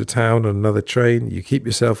back to town on another train, you keep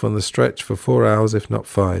yourself on the stretch for 4 hours, if not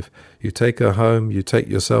 5. You take her home, you take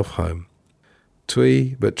yourself home.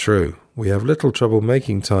 Twee, but true. We have little trouble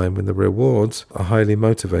making time when the rewards are highly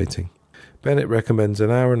motivating. Bennett recommends an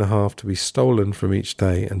hour and a half to be stolen from each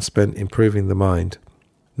day and spent improving the mind.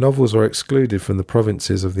 Novels are excluded from the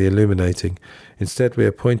provinces of the illuminating. Instead, we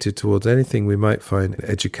are pointed towards anything we might find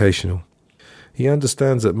educational. He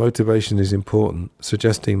understands that motivation is important,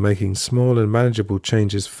 suggesting making small and manageable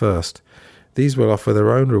changes first. These will offer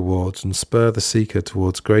their own rewards and spur the seeker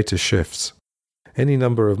towards greater shifts. Any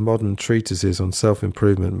number of modern treatises on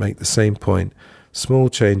self-improvement make the same point. Small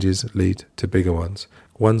changes lead to bigger ones,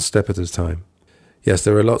 one step at a time. Yes,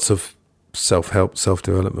 there are lots of self-help,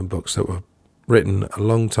 self-development books that were written a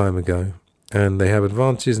long time ago, and they have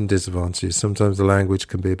advantages and disadvantages. Sometimes the language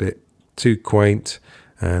can be a bit too quaint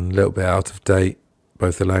and a little bit out of date,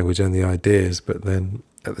 both the language and the ideas, but then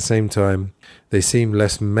at the same time they seem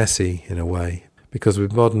less messy in a way, because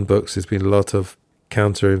with modern books there's been a lot of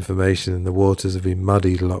counter information and the waters have been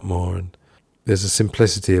muddied a lot more, and there's a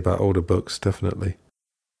simplicity about older books, definitely.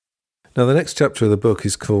 Now the next chapter of the book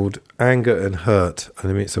is called Anger and Hurt,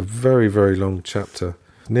 and I mean it's a very, very long chapter,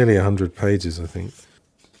 nearly 100 pages I think.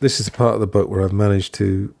 This is the part of the book where I've managed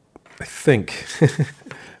to, I think,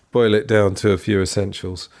 boil it down to a few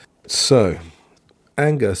essentials. So,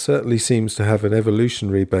 anger certainly seems to have an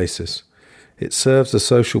evolutionary basis. It serves a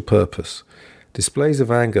social purpose. Displays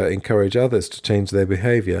of anger encourage others to change their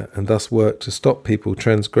behaviour and thus work to stop people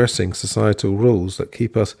transgressing societal rules that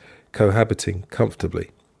keep us cohabiting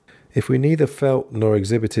comfortably. If we neither felt nor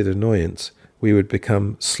exhibited annoyance, we would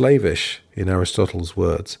become slavish, in Aristotle's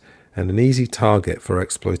words, and an easy target for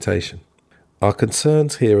exploitation. Our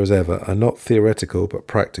concerns here, as ever, are not theoretical but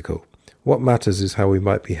practical. What matters is how we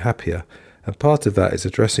might be happier, and part of that is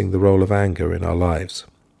addressing the role of anger in our lives.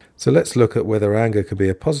 So let's look at whether anger can be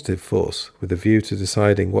a positive force, with a view to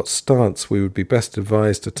deciding what stance we would be best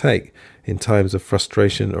advised to take in times of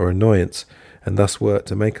frustration or annoyance, and thus work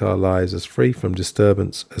to make our lives as free from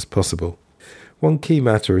disturbance as possible. One key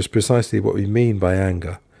matter is precisely what we mean by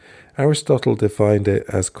anger. Aristotle defined it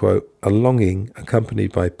as, quote, a longing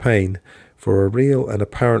accompanied by pain for a real and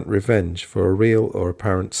apparent revenge for a real or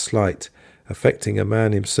apparent slight, affecting a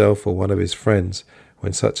man himself or one of his friends,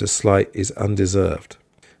 when such a slight is undeserved.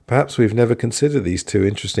 Perhaps we've never considered these two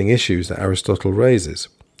interesting issues that Aristotle raises.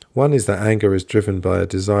 One is that anger is driven by a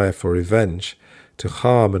desire for revenge, to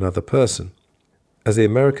harm another person. As the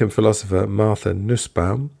American philosopher Martha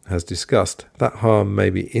Nussbaum has discussed, that harm may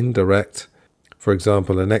be indirect. For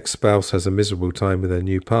example, an ex-spouse has a miserable time with her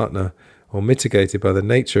new partner, or mitigated by the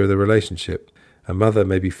nature of the relationship. A mother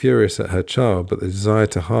may be furious at her child, but the desire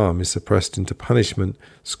to harm is suppressed into punishment,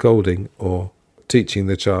 scolding, or teaching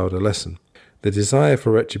the child a lesson. The desire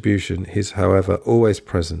for retribution is, however, always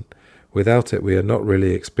present. Without it, we are not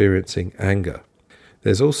really experiencing anger.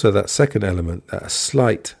 There's also that second element, that a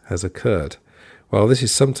slight has occurred. While this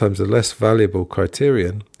is sometimes a less valuable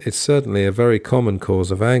criterion, it's certainly a very common cause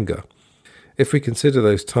of anger. If we consider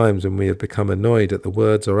those times when we have become annoyed at the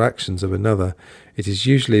words or actions of another, it is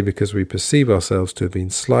usually because we perceive ourselves to have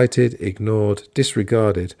been slighted, ignored,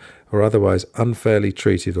 disregarded, or otherwise unfairly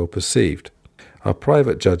treated or perceived. Our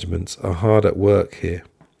private judgments are hard at work here.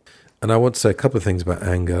 And I want to say a couple of things about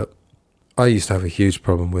anger. I used to have a huge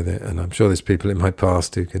problem with it, and I'm sure there's people in my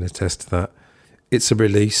past who can attest to that. It's a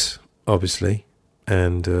release, obviously,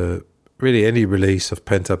 and really any release of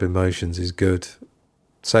pent-up emotions is good.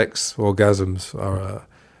 sex, orgasms are a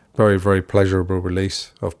very, very pleasurable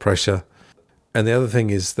release of pressure. And the other thing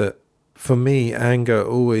is that for me, anger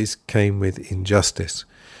always came with injustice.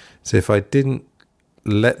 So if I didn't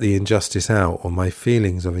let the injustice out, or my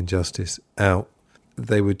feelings of injustice out,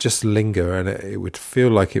 they would just linger and it would feel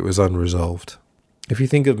like it was unresolved. If you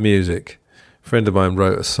think of music, a friend of mine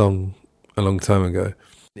wrote a song a long time ago.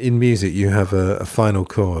 In music, you have a final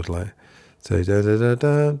chord, like, so da da da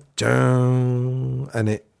da, da, and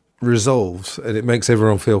it resolves and it makes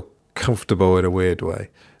everyone feel comfortable in a weird way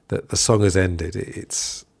that the song has ended.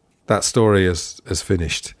 It's that story has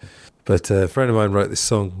finished. But a friend of mine wrote this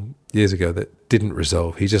song years ago that didn't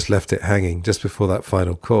resolve. He just left it hanging just before that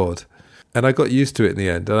final chord. And I got used to it in the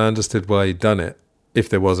end, and I understood why he'd done it, if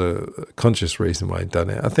there was a conscious reason why he'd done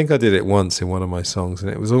it. I think I did it once in one of my songs, and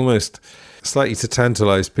it was almost slightly to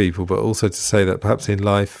tantalize people, but also to say that perhaps in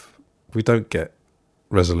life we don't get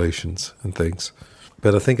resolutions and things.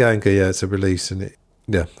 But I think anger, it's a release, and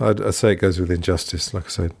I'd say it goes with injustice, like I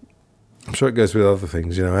said. I'm sure it goes with other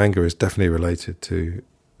things. Anger is definitely related to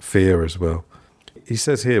fear as well. He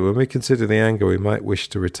says here, when we consider the anger we might wish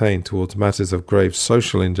to retain towards matters of grave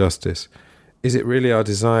social injustice, is it really our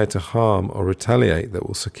desire to harm or retaliate that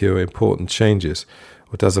will secure important changes,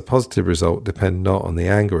 or does a positive result depend not on the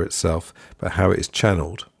anger itself, but how it is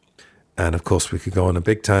channeled? And of course we could go on a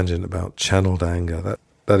big tangent about channeled anger.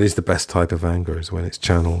 That is the best type of anger, is when it's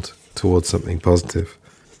channeled towards something positive.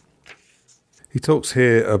 He talks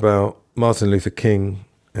here about Martin Luther King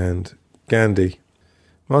and Gandhi.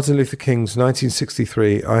 Martin Luther King's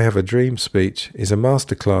 1963 I Have a Dream speech is a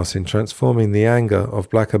masterclass in transforming the anger of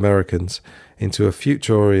black Americans into a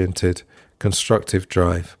future-oriented, constructive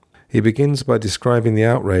drive. He begins by describing the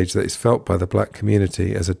outrage that is felt by the black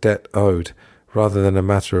community as a debt owed, rather than a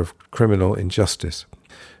matter of criminal injustice.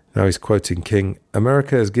 Now he's quoting King,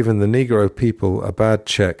 "America has given the Negro people a bad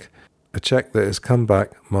check, a check that has come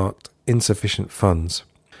back marked insufficient funds."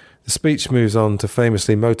 The speech moves on to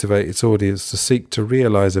famously motivate its audience to seek to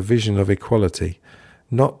realize a vision of equality,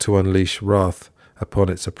 not to unleash wrath upon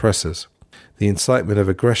its oppressors. The incitement of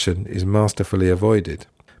aggression is masterfully avoided.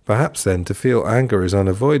 Perhaps then to feel anger is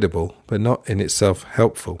unavoidable, but not in itself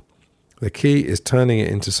helpful. The key is turning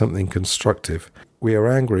it into something constructive. We are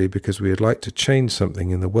angry because we would like to change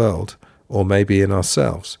something in the world, or maybe in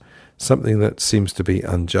ourselves, something that seems to be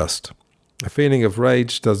unjust. A feeling of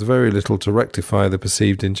rage does very little to rectify the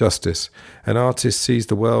perceived injustice. An artist sees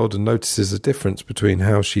the world and notices a difference between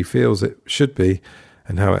how she feels it should be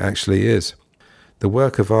and how it actually is. The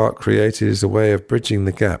work of art created is a way of bridging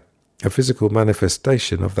the gap, a physical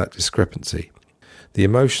manifestation of that discrepancy. The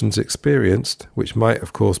emotions experienced, which might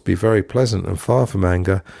of course be very pleasant and far from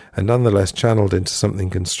anger, are nonetheless channeled into something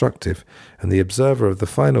constructive, and the observer of the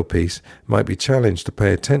final piece might be challenged to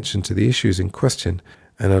pay attention to the issues in question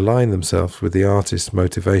and align themselves with the artist's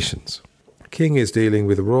motivations. King is dealing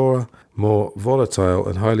with rawer, more volatile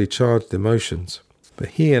and highly charged emotions, but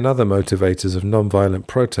he and other motivators of non-violent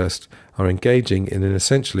protest are engaging in an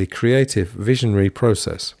essentially creative, visionary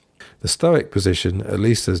process. The Stoic position, at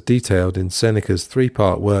least as detailed in Seneca's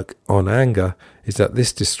three-part work on anger, is that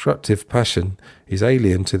this destructive passion is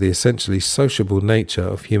alien to the essentially sociable nature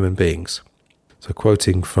of human beings. So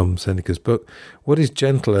quoting from Seneca's book, "What is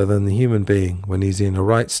gentler than the human being when he is in a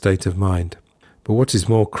right state of mind? But what is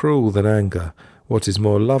more cruel than anger? What is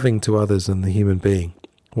more loving to others than the human being?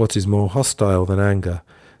 What is more hostile than anger?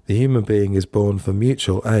 The human being is born for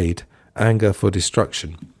mutual aid, anger for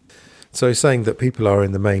destruction." So he's saying that people are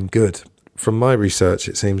in the main good. From my research,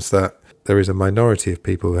 it seems that there is a minority of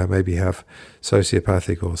people who maybe have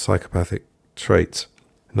sociopathic or psychopathic traits.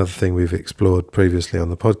 Another thing we've explored previously on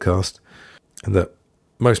the podcast, and that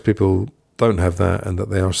most people don't have that and that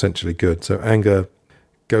they are essentially good. So anger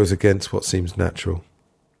goes against what seems natural.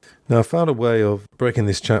 Now I found a way of breaking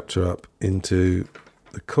this chapter up into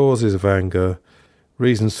the causes of anger,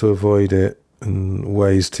 reasons to avoid it, and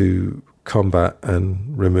ways to combat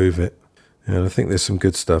and remove it. And I think there's some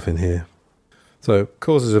good stuff in here. So,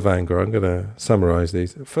 causes of anger, I'm going to summarize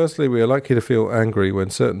these. Firstly, we are likely to feel angry when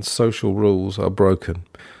certain social rules are broken.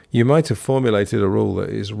 You might have formulated a rule that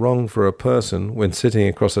is wrong for a person when sitting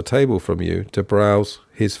across a table from you to browse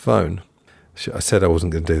his phone. I said I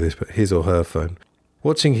wasn't going to do this, but his or her phone.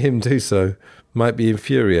 Watching him do so might be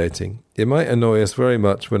infuriating. It might annoy us very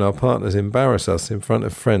much when our partners embarrass us in front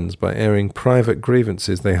of friends by airing private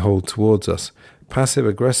grievances they hold towards us,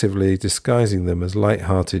 passive-aggressively disguising them as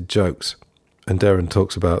light-hearted jokes. And Derren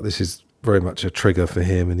talks about this is very much a trigger for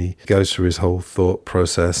him, and he goes through his whole thought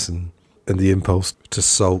process and the impulse to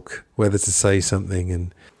sulk, whether to say something.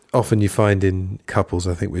 And often you find in couples,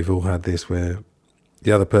 I think we've all had this, where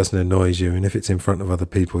the other person annoys you, and if it's in front of other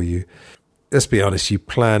people, let's be honest, you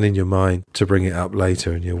plan in your mind to bring it up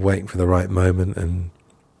later, and you're waiting for the right moment. And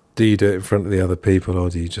do you do it in front of the other people, or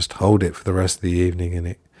do you just hold it for the rest of the evening and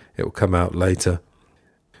it will come out later?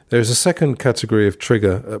 There is a second category of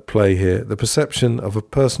trigger at play here, the perception of a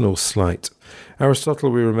personal slight. Aristotle,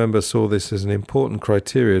 we remember, saw this as an important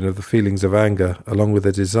criterion of the feelings of anger, along with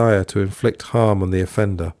a desire to inflict harm on the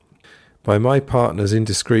offender. By my partner's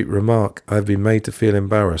indiscreet remark, I have been made to feel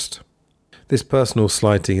embarrassed. This personal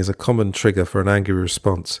slighting is a common trigger for an angry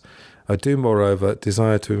response. I do, moreover,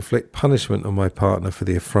 desire to inflict punishment on my partner for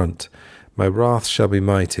the affront. My wrath shall be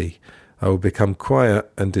mighty. I will become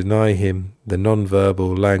quiet and deny him the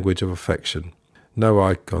non-verbal language of affection. No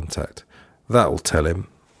eye contact. That'll tell him.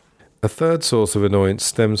 A third source of annoyance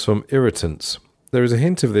stems from irritants. There is a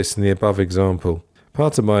hint of this in the above example.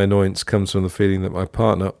 Part of my annoyance comes from the feeling that my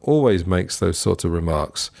partner always makes those sort of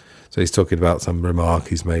remarks. So he's talking about some remark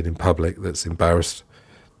he's made in public that's embarrassed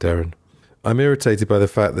Derren. I'm irritated by the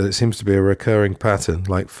fact that it seems to be a recurring pattern,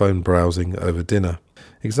 like phone browsing over dinner.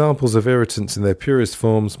 Examples of irritants in their purest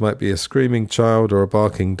forms might be a screaming child or a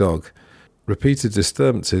barking dog. Repeated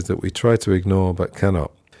disturbances that we try to ignore but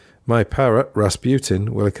cannot. My parrot,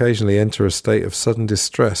 Rasputin, will occasionally enter a state of sudden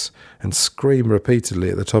distress and scream repeatedly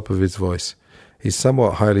at the top of his voice. He's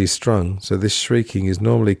somewhat highly strung, so this shrieking is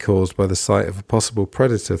normally caused by the sight of a possible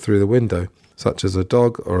predator through the window, such as a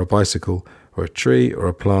dog or a bicycle, or a tree or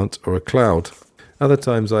a plant or a cloud. Other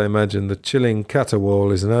times I imagine the chilling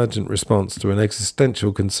caterwaul is an urgent response to an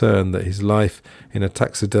existential concern that his life in a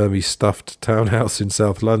taxidermy-stuffed townhouse in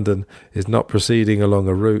South London is not proceeding along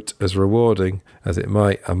a route as rewarding as it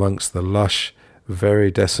might amongst the lush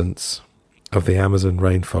viridescence of the Amazon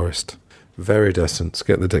rainforest. Viridescence,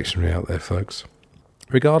 get the dictionary out there, folks.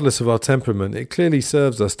 Regardless of our temperament, it clearly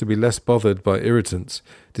serves us to be less bothered by irritants,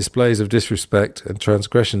 displays of disrespect, and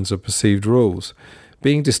transgressions of perceived rules.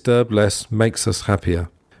 Being disturbed less makes us happier,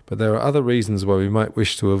 but there are other reasons why we might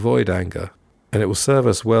wish to avoid anger, and it will serve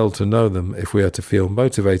us well to know them if we are to feel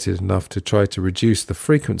motivated enough to try to reduce the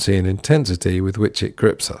frequency and intensity with which it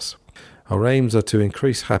grips us. Our aims are to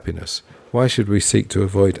increase happiness. Why should we seek to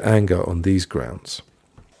avoid anger on these grounds?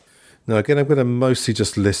 Now again, I'm going to mostly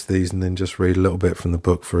just list these and then just read a little bit from the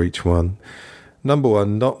book for each one. Number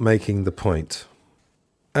 1, not making the point.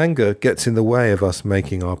 Anger gets in the way of us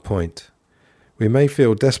making our point. We may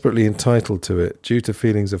feel desperately entitled to it due to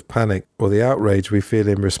feelings of panic or the outrage we feel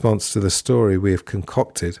in response to the story we have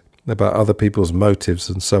concocted about other people's motives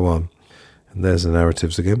and so on. And there's the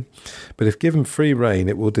narratives again. But if given free rein,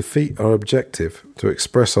 it will defeat our objective to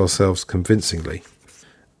express ourselves convincingly.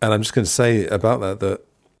 And I'm just going to say about that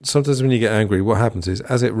sometimes when you get angry, what happens is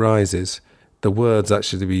as it rises, the words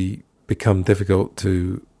actually become difficult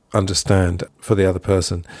to understand for the other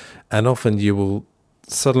person. And often you will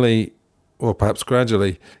suddenly, or perhaps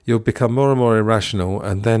gradually, you'll become more and more irrational,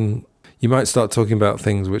 and then you might start talking about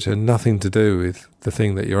things which are nothing to do with the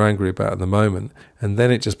thing that you're angry about at the moment, and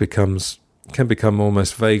then it just can become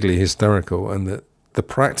almost vaguely hysterical, and the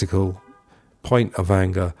practical point of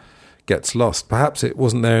anger gets lost. Perhaps it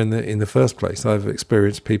wasn't there in the first place. I've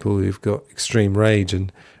experienced people who've got extreme rage,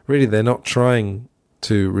 and really they're not trying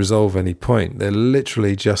to resolve any point. They're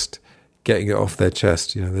literally just getting it off their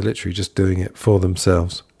chest. They're literally just doing it for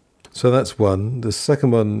themselves. So that's one. The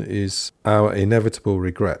second one is our inevitable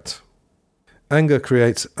regret. Anger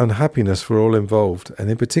creates unhappiness for all involved, and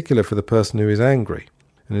in particular for the person who is angry.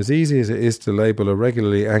 And as easy as it is to label a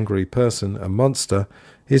regularly angry person a monster,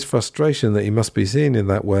 his frustration that he must be seen in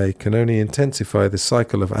that way can only intensify the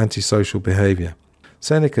cycle of antisocial behaviour.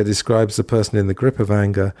 Seneca describes the person in the grip of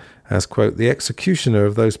anger as, quote, the executioner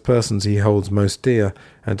of those persons he holds most dear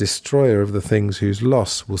and destroyer of the things whose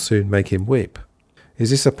loss will soon make him weep. Is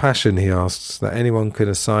this a passion, he asks, that anyone can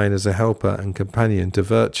assign as a helper and companion to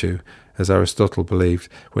virtue, as Aristotle believed,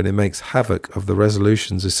 when it makes havoc of the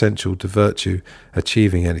resolutions essential to virtue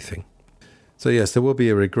achieving anything? So yes, there will be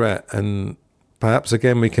a regret, and perhaps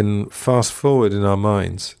again we can fast forward in our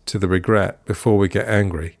minds to the regret before we get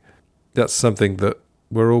angry. That's something that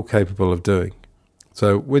we're all capable of doing.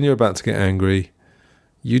 So when you're about to get angry,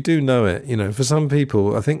 you do know it. For some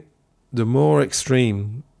people, I think the more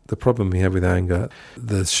extreme the problem we have with anger,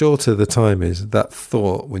 the shorter the time is that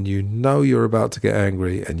thought when you know you're about to get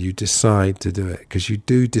angry and you decide to do it, because you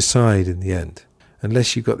do decide in the end,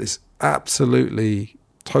 unless you've got this absolutely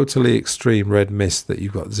totally extreme red mist that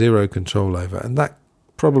you've got zero control over. And that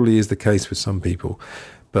probably is the case with some people,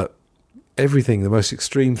 but the most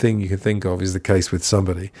extreme thing you can think of is the case with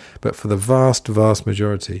somebody. But for the vast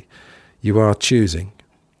majority, you are choosing.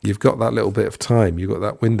 You've got that little bit of time, you've got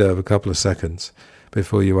that window of a couple of seconds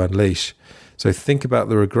before you unleash. So think about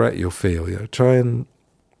the regret you'll feel. Try and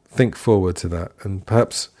think forward to that, and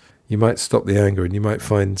perhaps you might stop the anger and you might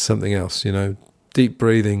find something else, deep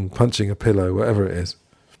breathing, punching a pillow, whatever it is.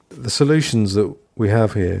 The solutions that we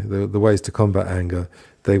have here, the ways to combat anger,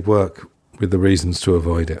 they work with the reasons to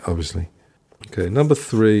avoid it, obviously. Okay, number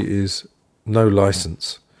 3 is no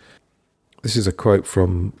license. This is a quote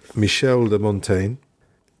from Michel de Montaigne.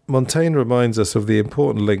 Montaigne reminds us of the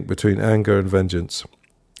important link between anger and vengeance.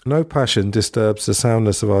 No passion disturbs the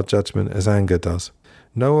soundness of our judgment as anger does.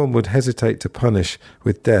 No one would hesitate to punish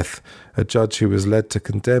with death a judge who was led to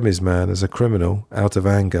condemn his man as a criminal out of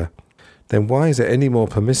anger. Then why is it any more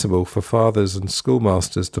permissible for fathers and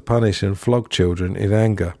schoolmasters to punish and flog children in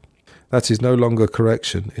anger? That is no longer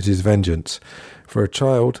correction, it is vengeance. For a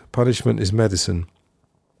child, punishment is medicine.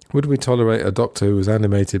 Would we tolerate a doctor who was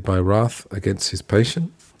animated by wrath against his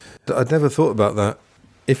patient? I'd never thought about that.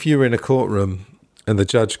 If you were in a courtroom and the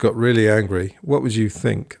judge got really angry, what would you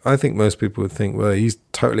think? I think most people would think, well, he's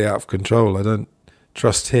totally out of control. I don't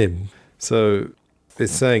trust him. So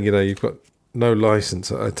it's saying, you've got no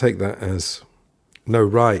license. I take that as no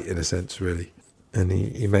right, in a sense, really. And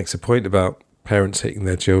he makes a point about parents hitting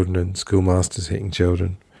their children and schoolmasters hitting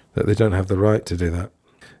children, that they don't have the right to do that.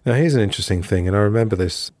 Now, here's an interesting thing, and I remember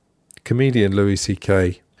this. Comedian Louis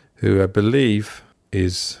C.K., who I believe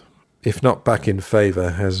is, if not back in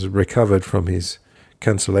favour, has recovered from his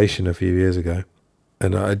cancellation a few years ago.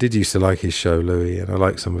 And I did used to like his show, Louis, and I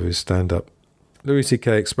like some of his stand-up. Louis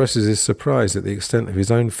C.K. expresses his surprise at the extent of his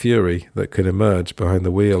own fury that could emerge behind the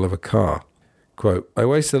wheel of a car. Quote, I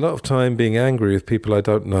waste a lot of time being angry with people I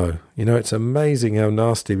don't know. It's amazing how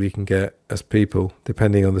nasty we can get as people,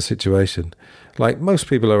 depending on the situation. Like, most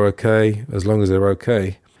people are okay, as long as they're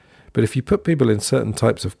okay. But if you put people in certain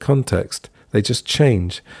types of context, they just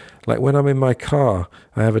change. Like when I'm in my car,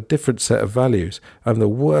 I have a different set of values. I'm the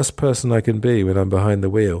worst person I can be when I'm behind the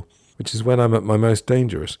wheel, which is when I'm at my most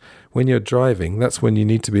dangerous. When you're driving, that's when you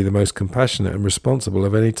need to be the most compassionate and responsible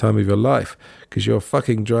of any time of your life, because you're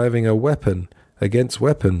fucking driving a weapon against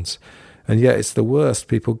weapons. And yet it's the worst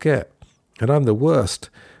people get. And I'm the worst.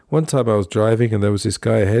 One time I was driving and there was this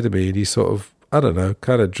guy ahead of me and he sort of,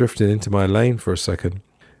 kind of drifted into my lane for a second.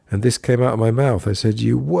 And this came out of my mouth. I said,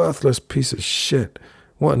 you worthless piece of shit.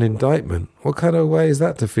 What an indictment. What kind of way is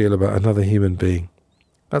that to feel about another human being?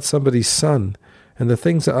 That's somebody's son. And the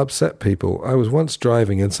things that upset people, I was once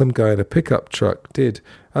driving and some guy in a pickup truck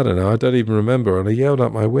I don't even remember. And I yelled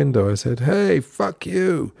out my window. I said, hey, fuck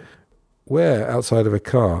you. Where, outside of a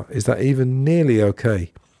car, is that even nearly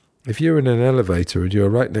okay? If you're in an elevator and you're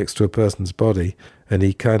right next to a person's body and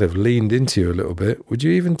he kind of leaned into you a little bit, would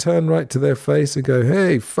you even turn right to their face and go,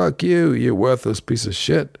 hey, fuck you, you worthless piece of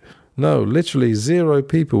shit? No, literally 0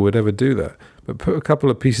 people would ever do that. But put a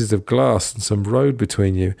couple of pieces of glass and some road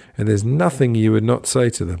between you and there's nothing you would not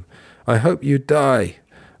say to them. I hope you die.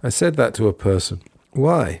 I said that to a person.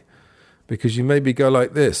 Why? Because you made me go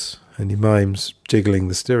like this. And he mimes jiggling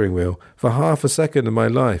the steering wheel. For half a second of my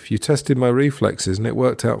life, you tested my reflexes and it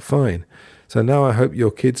worked out fine. So now I hope your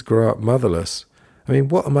kids grow up motherless. I mean,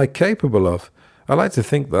 what am I capable of? I like to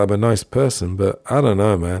think that I'm a nice person, but I don't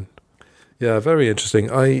know, man. Yeah, very interesting.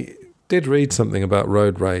 I did read something about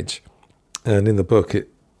road rage. And in the book,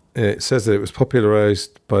 it says that it was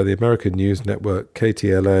popularized by the American news network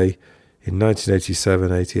KTLA in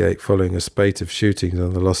 1987-88, following a spate of shootings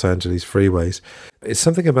on the Los Angeles freeways. It's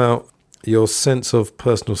something about your sense of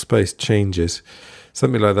personal space changes,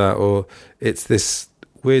 something like that, or it's this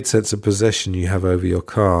weird sense of possession you have over your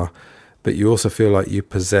car, but you also feel like you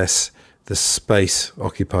possess the space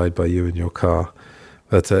occupied by you in your car.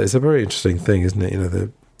 But it's a very interesting thing, isn't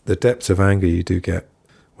it? The depths of anger you do get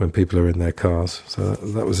when people are in their cars. So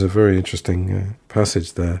that was a very interesting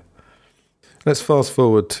passage there. Let's fast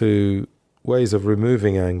forward to ways of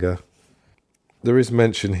removing anger. There is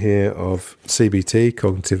mention here of CBT,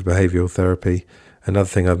 cognitive behavioural therapy, another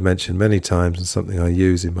thing I've mentioned many times and something I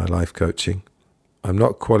use in my life coaching. I'm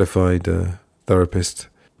not a qualified therapist,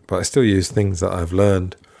 but I still use things that I've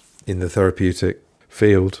learned in the therapeutic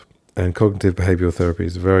field, and cognitive behavioural therapy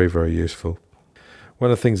is very, very useful.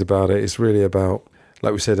 One of the things about it is really about,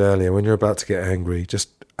 like we said earlier, when you're about to get angry, just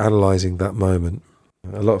analysing that moment.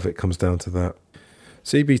 A lot of it comes down to that.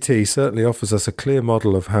 CBT certainly offers us a clear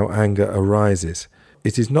model of how anger arises.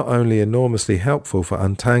 It is not only enormously helpful for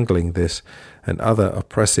untangling this and other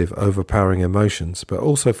oppressive, overpowering emotions, but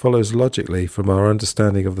also follows logically from our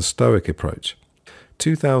understanding of the Stoic approach.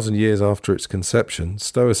 2,000 years after its conception,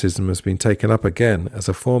 Stoicism has been taken up again as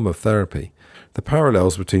a form of therapy. The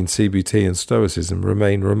parallels between CBT and Stoicism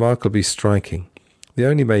remain remarkably striking. The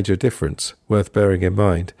only major difference, worth bearing in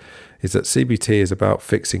mind, is that CBT is about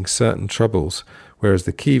fixing certain troubles, whereas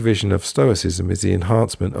the key vision of Stoicism is the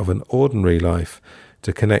enhancement of an ordinary life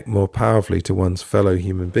to connect more powerfully to one's fellow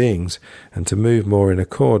human beings and to move more in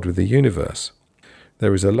accord with the universe.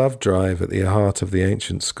 There is a love drive at the heart of the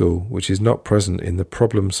ancient school, which is not present in the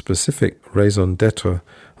problem-specific raison d'etre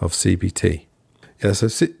of CBT. Yeah, so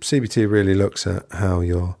CBT really looks at how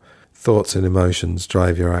your thoughts and emotions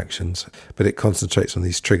drive your actions, but it concentrates on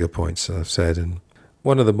these trigger points, as I've said. And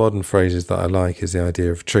one of the modern phrases that I like is the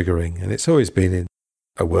idea of triggering, and it's always been in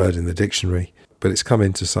a word in the dictionary, but it's come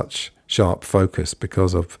into such sharp focus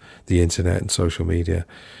because of the internet and social media.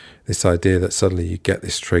 This idea that suddenly you get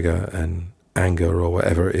this trigger and anger or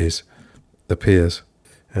whatever it is appears,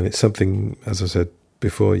 and it's something, as I said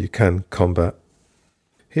before, you can combat.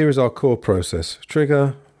 Here is our core process: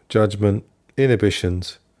 trigger, judgment,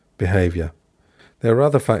 inhibitions, behaviour. There are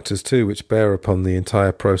other factors too which bear upon the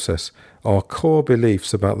entire process. Our core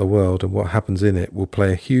beliefs about the world and what happens in it will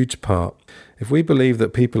play a huge part. If we believe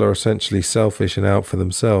that people are essentially selfish and out for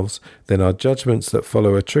themselves, then our judgments that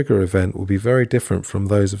follow a trigger event will be very different from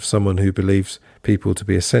those of someone who believes people to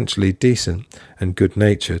be essentially decent and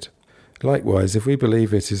good-natured. Likewise, if we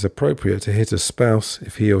believe it is appropriate to hit a spouse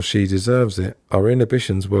if he or she deserves it, our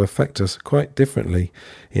inhibitions will affect us quite differently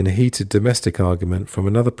in a heated domestic argument from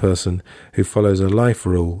another person who follows a life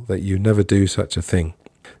rule that you never do such a thing.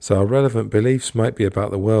 So our relevant beliefs might be about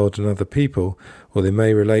the world and other people, or they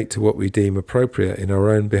may relate to what we deem appropriate in our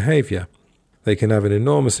own behaviour. They can have an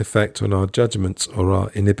enormous effect on our judgments or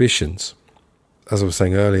our inhibitions. As I was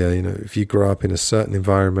saying earlier, if you grow up in a certain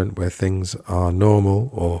environment where things are normal,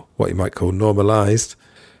 or what you might call normalised,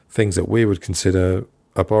 things that we would consider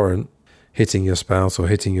abhorrent, hitting your spouse or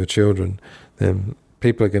hitting your children, then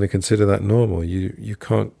people are going to consider that normal. You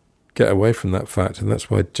can't get away from that fact, and that's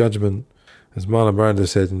why judgment, as Marlon Brando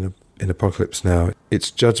said in Apocalypse Now,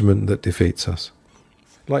 it's judgment that defeats us.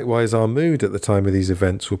 Likewise, our mood at the time of these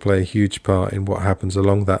events will play a huge part in what happens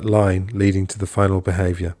along that line leading to the final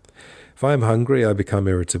behaviour. If I am hungry, I become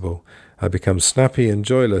irritable. I become snappy and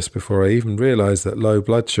joyless before I even realise that low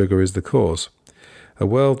blood sugar is the cause. A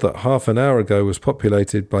world that half an hour ago was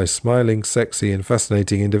populated by smiling, sexy and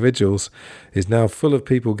fascinating individuals is now full of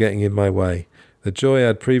people getting in my way. The joy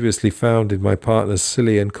I'd previously found in my partner's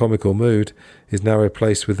silly and comical mood is now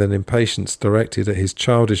replaced with an impatience directed at his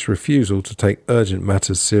childish refusal to take urgent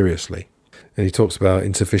matters seriously. And he talks about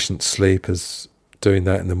insufficient sleep as doing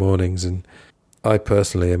that in the mornings. And I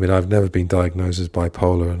personally, I've never been diagnosed as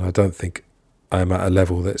bipolar, and I don't think I'm at a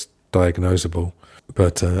level that's diagnosable.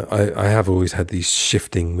 But I have always had these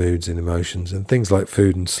shifting moods and emotions, and things like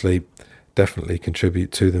food and sleep definitely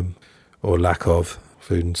contribute to them, or lack of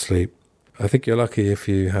food and sleep. I think you're lucky if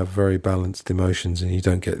you have very balanced emotions and you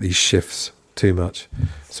don't get these shifts too much.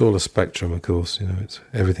 It's all a spectrum, of course.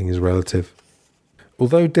 Everything is relative.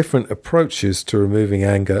 Although different approaches to removing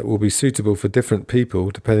anger will be suitable for different people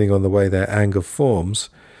depending on the way their anger forms,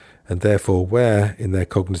 and therefore where in their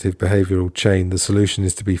cognitive behavioural chain the solution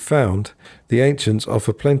is to be found, the ancients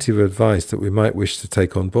offer plenty of advice that we might wish to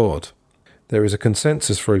take on board. There is a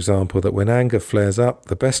consensus, for example, that when anger flares up,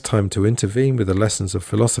 the best time to intervene with the lessons of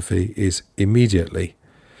philosophy is immediately.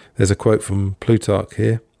 There's a quote from Plutarch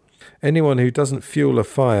here. Anyone who doesn't fuel a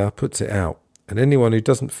fire puts it out, and anyone who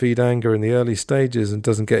doesn't feed anger in the early stages and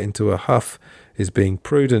doesn't get into a huff is being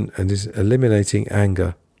prudent and is eliminating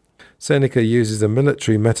anger. Seneca uses a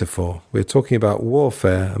military metaphor. We're talking about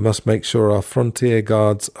warfare and must make sure our frontier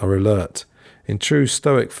guards are alert. In true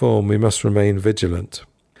Stoic form, we must remain vigilant.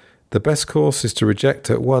 The best course is to reject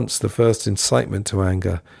at once the first incitement to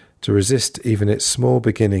anger, to resist even its small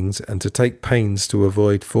beginnings, and to take pains to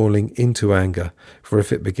avoid falling into anger. For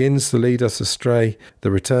if it begins to lead us astray, the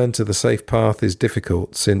return to the safe path is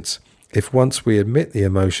difficult, since, if once we admit the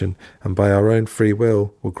emotion, and by our own free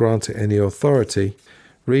will grant it any authority,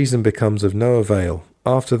 reason becomes of no avail.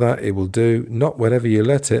 After that it will do, not whatever you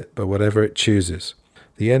let it, but whatever it chooses.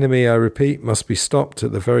 The enemy, I repeat, must be stopped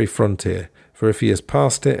at the very frontier. For if he has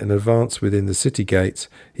passed it and advanced within the city gates,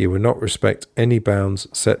 he will not respect any bounds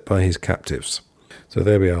set by his captives. So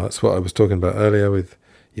there we are. That's what I was talking about earlier with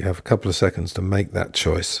you have a couple of seconds to make that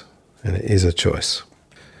choice. And it is a choice.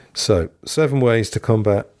 So 7 ways to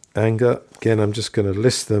combat anger. Again, I'm just going to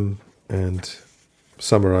list them and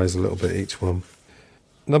summarise a little bit each one.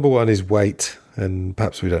 Number 1 is wait. And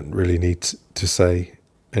perhaps we don't really need to say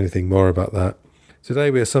anything more about that.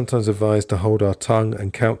 Today we are sometimes advised to hold our tongue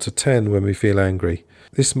and count to 10 when we feel angry.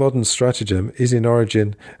 This modern stratagem is in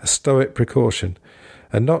origin a Stoic precaution,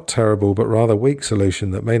 a not terrible but rather weak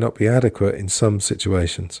solution that may not be adequate in some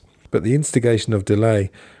situations. but the instigation of delay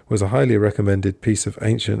was a highly recommended piece of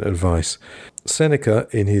ancient advice. Seneca,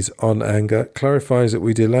 in his On Anger, clarifies that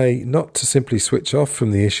we delay not to simply switch off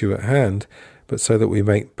from the issue at hand, but so that we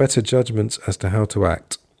make better judgments as to how to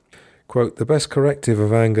act. Quote, "The best corrective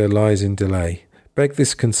of anger lies in delay. Beg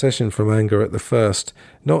this concession from anger at the first,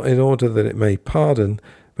 not in order that it may pardon,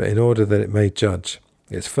 but in order that it may judge.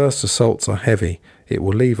 Its first assaults are heavy. It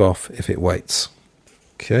will leave off if it waits."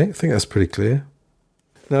 Okay, I think that's pretty clear.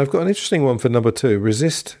 Now, I've got an interesting one for number 2.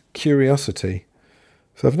 Resist curiosity.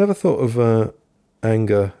 So I've never thought of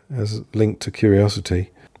anger as linked to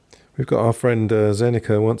curiosity. We've got our friend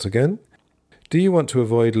Seneca once again. Do you want to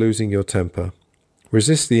avoid losing your temper?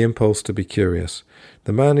 Resist the impulse to be curious.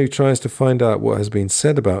 The man who tries to find out what has been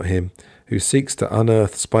said about him, who seeks to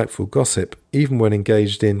unearth spiteful gossip, even when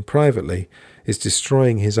engaged in privately, is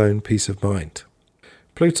destroying his own peace of mind.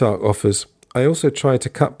 Plutarch offers, I also try to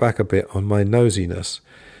cut back a bit on my nosiness.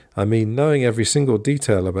 I mean knowing every single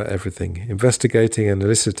detail about everything, investigating and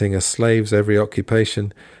eliciting a slave's every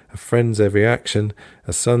occupation, a friend's every action,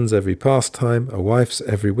 a son's every pastime, a wife's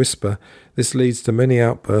every whisper. This leads to many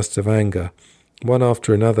outbursts of anger, one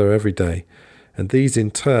after another every day, and these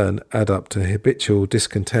in turn add up to habitual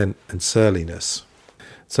discontent and surliness.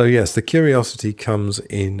 So yes, the curiosity comes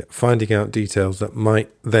in finding out details that might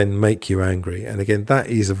then make you angry. And again, that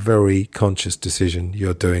is a very conscious decision.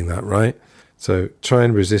 You're doing that, right? So try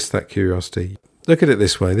and resist that curiosity. Look at it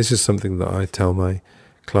this way. This is something that I tell my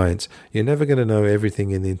clients. You're never going to know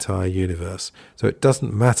everything in the entire universe. So it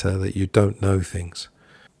doesn't matter that you don't know things.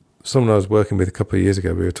 Someone I was working with a couple of years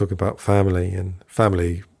ago, we were talking about family, and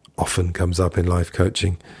family often comes up in life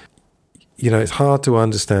coaching. You know, it's hard to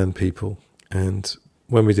understand people. And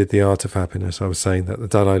when we did The Art of Happiness, I was saying that the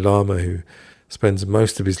Dalai Lama, who spends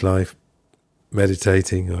most of his life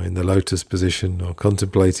meditating or in the lotus position or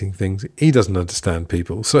contemplating things, he doesn't understand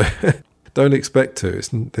people. So don't expect to.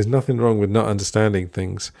 There's nothing wrong with not understanding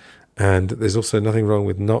things. And there's also nothing wrong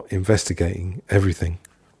with not investigating everything.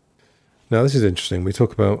 Now, this is interesting. We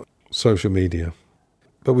talk about social media,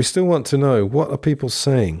 but we still want to know, what are people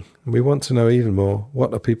saying? We want to know even more,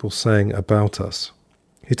 what are people saying about us?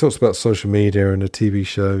 He talks about social media and a TV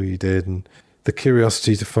show he did and the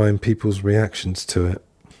curiosity to find people's reactions to it.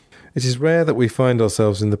 It is rare that we find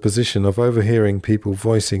ourselves in the position of overhearing people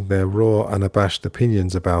voicing their raw, unabashed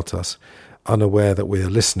opinions about us, unaware that we are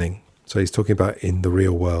listening. So he's talking about in the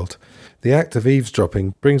real world. The act of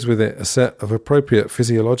eavesdropping brings with it a set of appropriate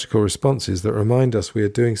physiological responses that remind us we are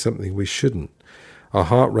doing something we shouldn't. Our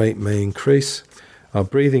heart rate may increase, our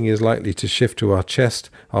breathing is likely to shift to our chest,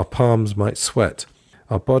 our palms might sweat.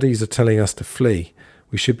 Our bodies are telling us to flee.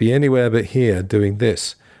 We should be anywhere but here doing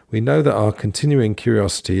this. We know that our continuing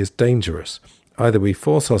curiosity is dangerous. Either we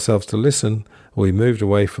force ourselves to listen or we moved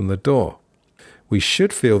away from the door. We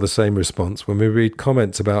should feel the same response when we read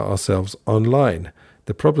comments about ourselves online.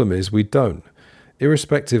 The problem is we don't.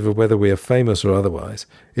 Irrespective of whether we are famous or otherwise,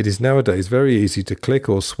 it is nowadays very easy to click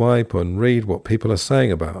or swipe and read what people are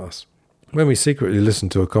saying about us. When we secretly listen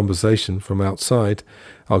to a conversation from outside,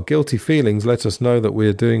 our guilty feelings let us know that we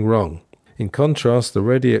are doing wrong. In contrast, the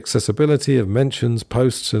ready accessibility of mentions,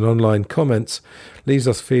 posts and online comments leaves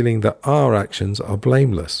us feeling that our actions are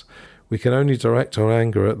blameless. We can only direct our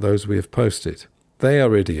anger at those we have posted. They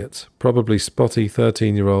are idiots, probably spotty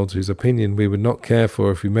 13-year-olds whose opinion we would not care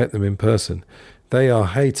for if we met them in person. They are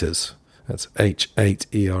haters, that's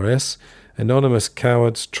H8ERS, anonymous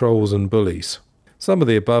cowards, trolls and bullies. Some of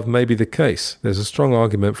the above may be the case. There's a strong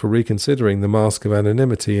argument for reconsidering the mask of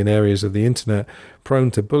anonymity in areas of the internet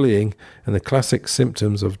prone to bullying and the classic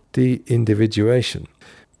symptoms of de-individuation.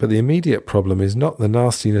 But the immediate problem is not the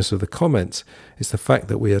nastiness of the comments, it's the fact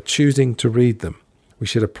that we are choosing to read them. We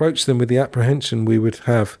should approach them with the apprehension we would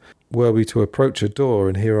have were we to approach a door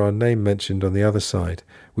and hear our name mentioned on the other side.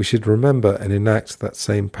 We should remember and enact that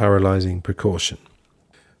same paralyzing precaution.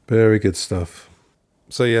 Very good stuff.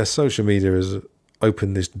 So yes, social media has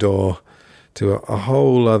opened this door to a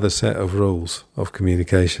whole other set of rules of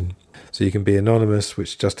communication. So you can be anonymous,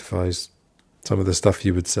 which justifies some of the stuff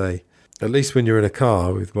you would say. At least when you're in a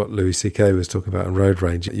car, with what Louis C.K. was talking about in Road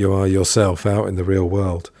Rage, you are yourself out in the real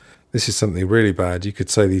world. This is something really bad. You could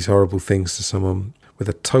say these horrible things to someone with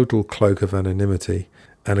a total cloak of anonymity.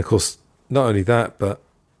 And of course, not only that, but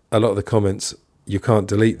a lot of the comments, you can't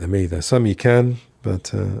delete them either. Some you can,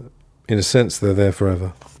 but in a sense, they're there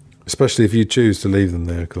forever. Especially if you choose to leave them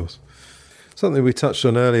there, of course. Something we touched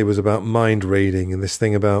on earlier was about mind reading, and this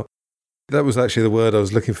thing about, that was actually the word I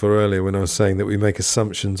was looking for earlier when I was saying that we make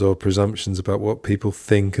assumptions or presumptions about what people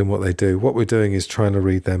think and what they do. What we're doing is trying to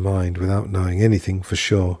read their mind without knowing anything for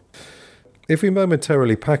sure. If we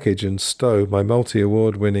momentarily package and stow my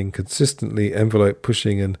multi-award-winning, consistently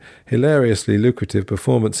envelope-pushing and hilariously lucrative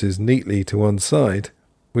performances neatly to one side,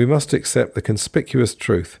 we must accept the conspicuous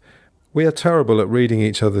truth. We are terrible at reading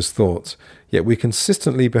each other's thoughts, yet we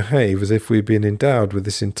consistently behave as if we've been endowed with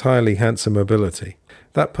this entirely handsome ability.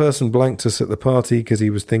 That person blanked us at the party because he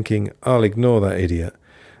was thinking, "I'll ignore that idiot."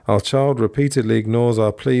 Our child repeatedly ignores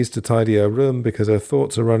our pleas to tidy her room because her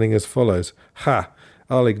thoughts are running as follows. "Ha!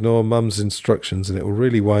 I'll ignore Mum's instructions and it will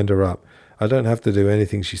really wind her up. I don't have to do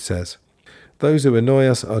anything she says." Those who annoy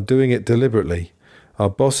us are doing it deliberately. Our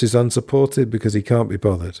boss is unsupported because he can't be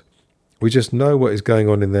bothered. We just know what is going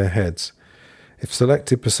on in their heads. If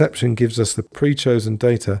selective perception gives us the pre-chosen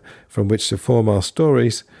data from which to form our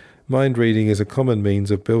stories, mind reading is a common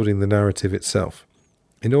means of building the narrative itself.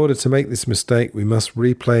 In order to make this mistake, we must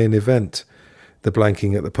replay an event, the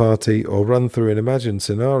blanking at the party, or run through an imagined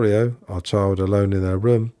scenario, our child alone in our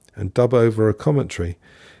room, and dub over a commentary.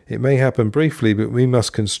 It may happen briefly, but we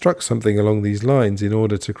must construct something along these lines in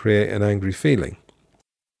order to create an angry feeling.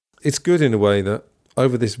 It's good in a way that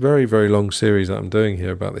over this very, very long series that I'm doing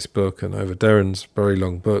here about this book, and over Derren's very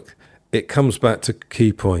long book, it comes back to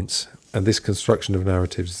key points, and this construction of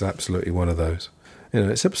narratives is absolutely one of those.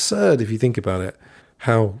 It's absurd if you think about it,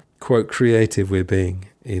 how, quote, creative we're being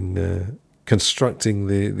in constructing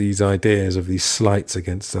these ideas of these slights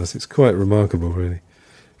against us. It's quite remarkable, really.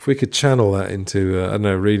 If we could channel that into,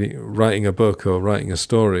 writing a book or writing a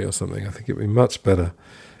story or something, I think it would be much better.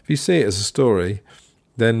 If you see it as a story,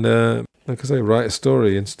 then, like I say, write a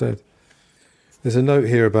story instead. There's a note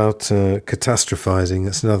here about catastrophizing.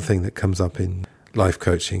 That's another thing that comes up in life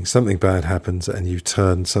coaching. Something bad happens and you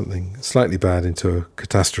turn something slightly bad into a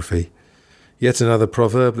catastrophe. Yet another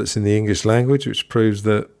proverb that's in the English language, which proves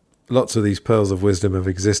that lots of these pearls of wisdom have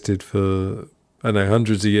existed for,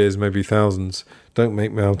 hundreds of years, maybe thousands. Don't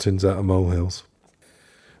make mountains out of molehills.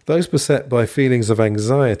 Those beset by feelings of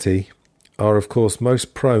anxiety are, of course,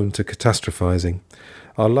 most prone to catastrophizing.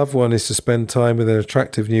 Our loved one is to spend time with an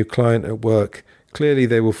attractive new client at work. Clearly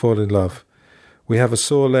they will fall in love. We have a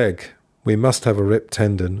sore leg. We must have a ripped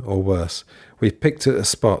tendon, or worse. We've picked at a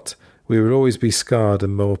spot. We will always be scarred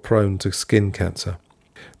and more prone to skin cancer.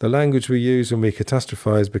 The language we use when we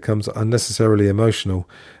catastrophize becomes unnecessarily emotional,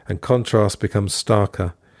 and contrast becomes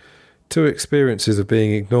starker. Two experiences of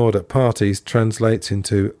being ignored at parties translates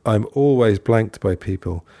into, "I'm always blanked by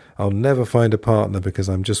people. I'll never find a partner because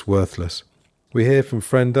I'm just worthless." We hear from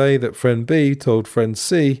friend A that friend B told friend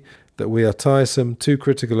C that we are tiresome, too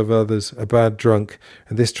critical of others, a bad drunk,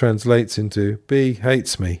 and this translates into, "B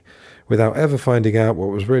hates me." Without ever finding out what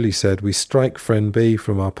was really said, we strike friend B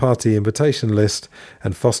from our party invitation list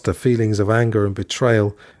and foster feelings of anger and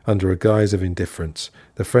betrayal under a guise of indifference.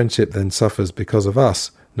 The friendship then suffers because of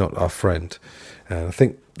us, not our friend. And I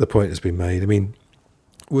think the point has been made.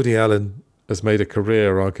 Woody Allen has made a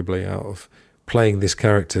career, arguably, out of playing this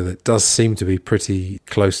character that does seem to be pretty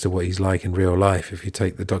close to what he's like in real life. If you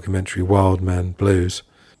take the documentary Wild Man Blues,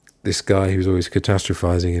 this guy who's always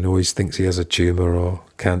catastrophizing and always thinks he has a tumour or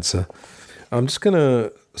cancer. I'm just going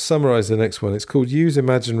to summarise the next one. It's called Use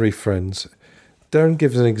Imaginary Friends. Derren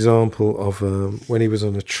gives an example of when he was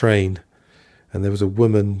on a train and there was a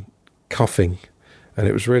woman coughing and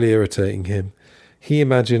it was really irritating him. He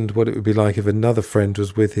imagined what it would be like if another friend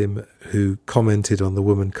was with him who commented on the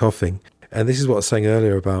woman coughing. And this is what I was saying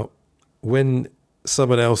earlier about when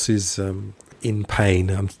someone else is in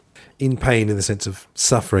pain. In pain in the sense of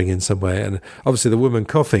suffering in some way. And obviously the woman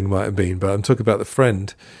coughing might have been, but I'm talking about the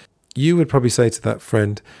friend. You would probably say to that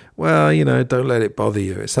friend, well, don't let it bother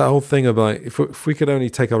you. It's that whole thing of like, if we could only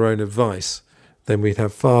take our own advice, then we'd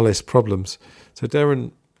have far less problems. So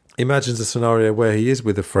Derren imagines a scenario where he is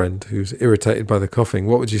with a friend who's irritated by the coughing.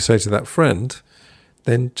 What would you say to that friend?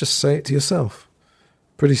 Then just say it to yourself.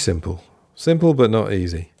 Pretty simple. Simple but not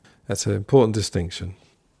easy. That's an important distinction.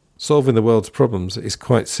 Solving the world's problems is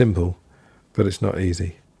quite simple, but it's not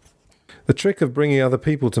easy. The trick of bringing other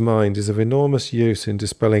people to mind is of enormous use in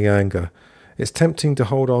dispelling anger. It's tempting to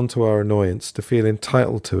hold on to our annoyance, to feel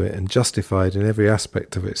entitled to it and justified in every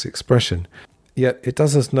aspect of its expression. Yet it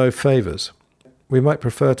does us no favours. We might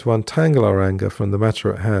prefer to untangle our anger from the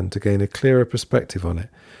matter at hand to gain a clearer perspective on it.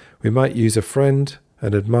 We might use a friend,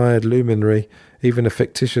 an admired luminary, even a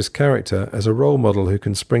fictitious character as a role model who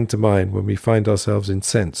can spring to mind when we find ourselves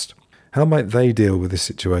incensed. How might they deal with this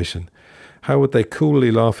situation? How would they coolly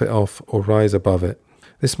laugh it off or rise above it?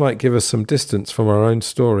 This might give us some distance from our own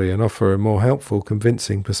story and offer a more helpful,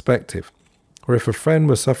 convincing perspective. Or if a friend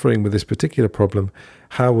were suffering with this particular problem,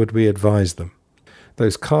 how would we advise them?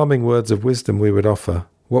 Those calming words of wisdom we would offer,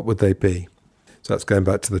 what would they be? So that's going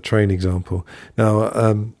back to the train example.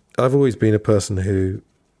 Now, I've always been a person who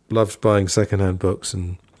loves buying secondhand books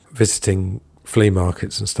and visiting flea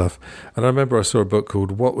markets and stuff. And I remember I saw a book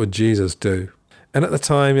called What Would Jesus Do? And at the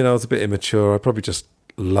time, I was a bit immature. I probably just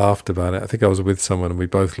laughed about it. I think I was with someone and we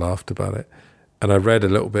both laughed about it. And I read a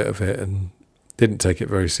little bit of it and didn't take it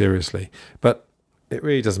very seriously. But it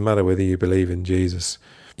really doesn't matter whether you believe in Jesus.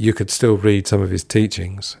 You could still read some of his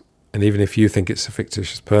teachings. And even if you think it's a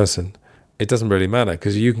fictitious person, it doesn't really matter,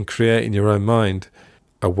 because you can create in your own mind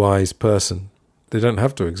a wise person. They don't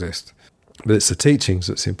have to exist. But it's the teachings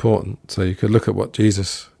that's important. So you could look at what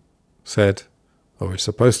Jesus said, or is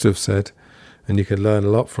supposed to have said, and you can learn a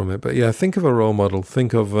lot from it. But yeah, think of a role model.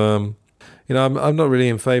 Think of, I'm not really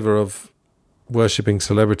in favour of worshipping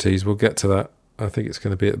celebrities. We'll get to that. I think it's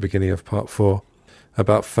going to be at the beginning of part 4,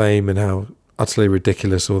 about fame and how utterly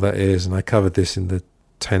ridiculous all that is. And I covered this in the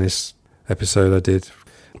tennis episode I did.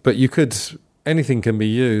 But anything can be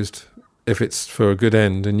used if it's for a good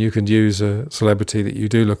end, and you can use a celebrity that you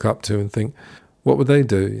do look up to and think, what would they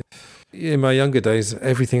do? In my younger days,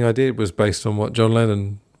 everything I did was based on what John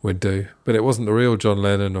Lennon would do, but it wasn't the real John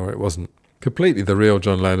Lennon, or it wasn't completely the real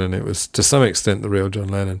John Lennon. It was to some extent the real John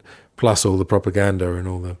Lennon, plus all the propaganda and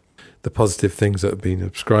all the positive things that have been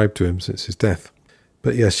ascribed to him since his death.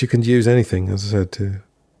 But yes, you can use anything, as I said,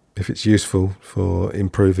 if it's useful for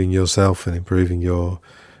improving yourself and improving your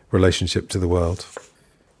relationship to the world.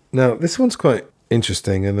 Now, this one's quite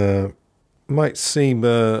interesting and might seem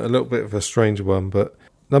a little bit of a strange one, but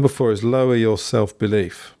number 4 is lower your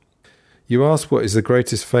self-belief. You ask what is the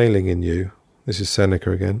greatest failing in you. This is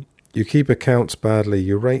Seneca again. You keep accounts badly.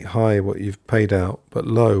 You rate high what you've paid out, but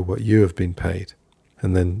low what you have been paid.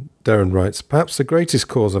 And then Derren writes, perhaps the greatest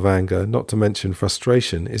cause of anger, not to mention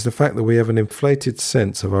frustration, is the fact that we have an inflated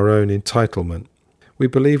sense of our own entitlement. We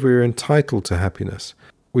believe we are entitled to happiness.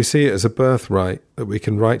 We see it as a birthright that we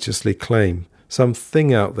can righteously claim, some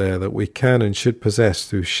thing out there that we can and should possess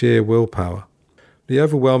through sheer willpower. The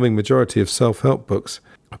overwhelming majority of self-help books,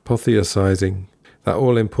 apotheosizing that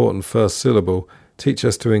all-important first syllable, teach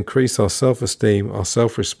us to increase our self-esteem, our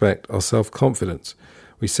self-respect, our self-confidence.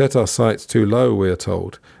 We set our sights too low, we are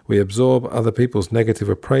told. We absorb other people's negative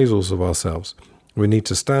appraisals of ourselves. We need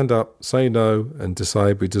to stand up, say no, and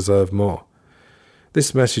decide we deserve more.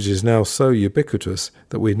 This message is now so ubiquitous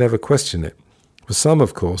that we never question it. For some,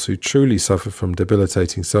 of course, who truly suffer from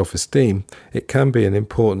debilitating self-esteem, it can be an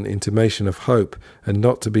important intimation of hope and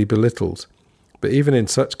not to be belittled. But even in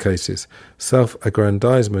such cases,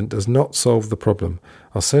 self-aggrandizement does not solve the problem.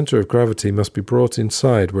 Our centre of gravity must be brought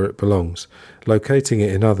inside where it belongs. Locating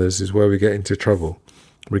it in others is where we get into trouble,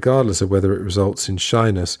 regardless of whether it results in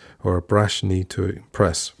shyness or a brash need to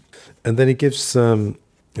impress. And then he gives an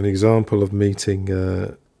example of meeting,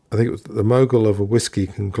 I think it was the mogul of a whiskey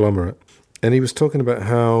conglomerate. And he was talking about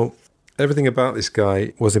how everything about this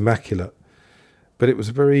guy was immaculate, but it was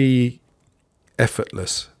very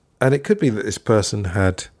effortless. And it could be that this person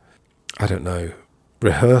had,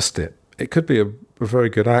 rehearsed it. It could be a very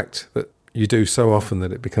good act that you do so often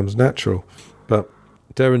that it becomes natural. But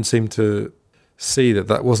Derren seemed to see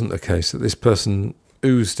that wasn't the case, that this person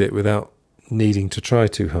oozed it without needing to try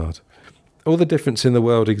too hard. All the difference in the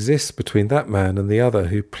world exists between that man and the other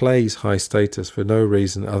who plays high status for no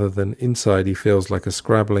reason other than inside he feels like a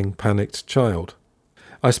scrabbling, panicked child.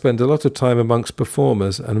 I spend a lot of time amongst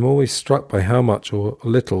performers and am always struck by how much or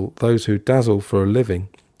little those who dazzle for a living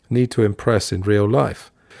need to impress in real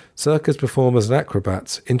life. Circus performers and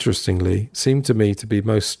acrobats, interestingly, seem to me to be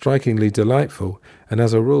most strikingly delightful and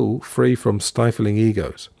as a rule free from stifling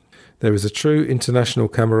egos. There is a true international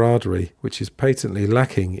camaraderie which is patently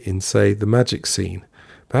lacking in, say, the magic scene.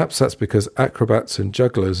 Perhaps that's because acrobats and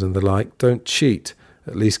jugglers and the like don't cheat,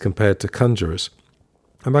 at least compared to conjurers.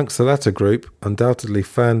 Amongst the latter group, undoubtedly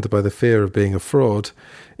fanned by the fear of being a fraud,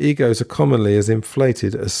 egos are commonly as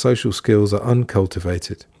inflated as social skills are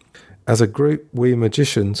uncultivated. As a group, we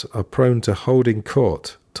magicians are prone to holding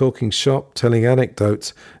court, talking shop, telling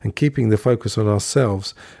anecdotes, and keeping the focus on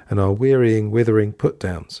ourselves and our wearying, withering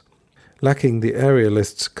put-downs. Lacking the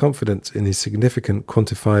aerialist's confidence in his significant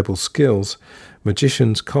quantifiable skills,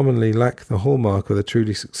 magicians commonly lack the hallmark of the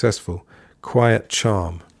truly successful, quiet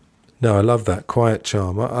charm. No, I love that, quiet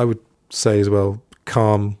charm. I would say as well,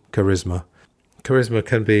 calm charisma. Charisma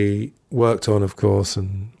can be worked on, of course,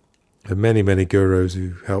 and there are many, many gurus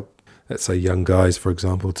who help, let's say young guys, for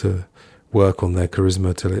example, to work on their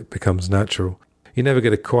charisma till it becomes natural. You're never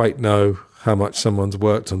going to quite know how much someone's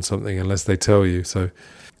worked on something unless they tell you, so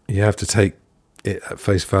you have to take it at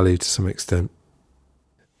face value to some extent.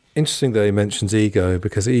 Interesting that he mentions ego,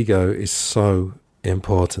 because ego is so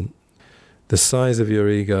important. The size of your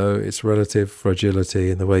ego, its relative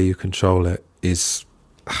fragility, and the way you control it is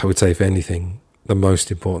I would say, if anything, the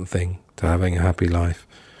most important thing to having a happy life.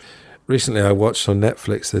 Recently, I watched on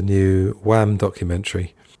Netflix the new Wham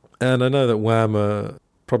documentary. And I know that Wham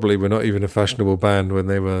probably were not even a fashionable band when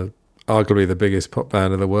they were arguably the biggest pop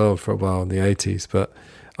band in the world for a while in the 80s. But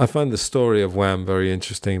I find the story of Wham very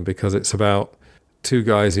interesting because it's about two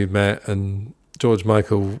guys who met, and George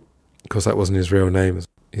Michael, of course that wasn't his real name,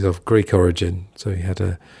 he's of Greek origin, so he had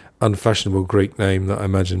a unfashionable Greek name that I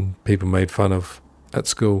imagine people made fun of at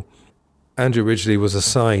school. Andrew Ridgeley was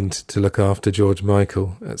assigned to look after George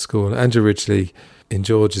Michael at school, and Andrew Ridgeley, in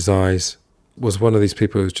George's eyes, was one of these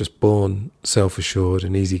people who was just born self-assured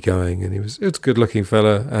and easygoing, and he was a good-looking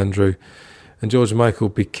fella, Andrew, and George Michael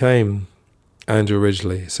became Andrew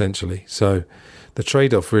Ridgeley, essentially. So the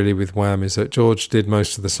trade-off really with Wham is that George did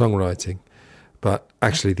most of the songwriting, but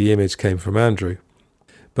actually the image came from Andrew.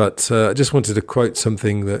 But I just wanted to quote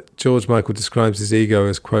something that George Michael describes his ego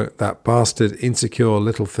as, quote, that bastard, insecure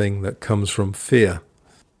little thing that comes from fear.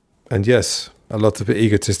 And yes, a lot of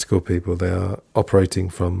egotistical people, they are operating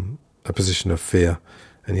from a position of fear,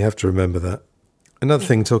 and you have to remember that. Another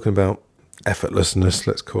thing, talking about effortlessness,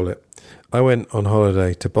 let's call it. I went on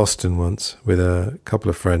holiday to Boston once with a couple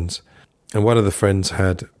of friends, and one of the friends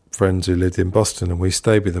had friends who lived in Boston, and we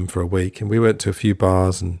stayed with them for a week, and we went to a few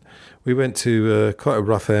bars, and we went to quite a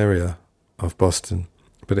rough area of Boston,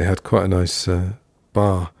 but it had quite a nice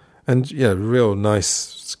bar, and yeah, real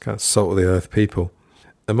nice kind of salt-of-the-earth people.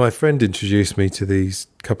 And my friend introduced me to these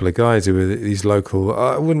couple of guys who were these local,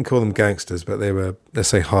 I wouldn't call them gangsters, but they were, let's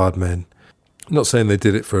say, hard men. I'm not saying they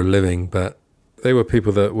did it for a living, but they were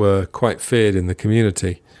people that were quite feared in the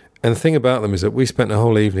community. And the thing about them is that we spent a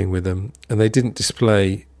whole evening with them, and they didn't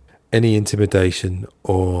display any intimidation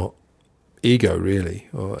or ego, really,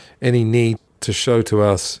 or any need to show to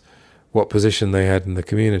us what position they had in the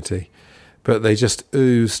community. But they just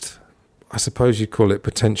oozed, I suppose you'd call it,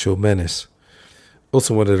 potential menace.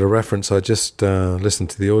 Also wanted a reference. I just listened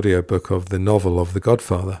to the audiobook of the novel of The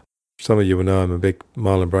Godfather. Some of you will know I'm a big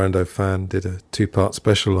Marlon Brando fan, did a 2-part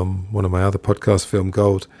special on one of my other podcasts, Film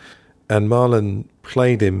Gold. And Marlon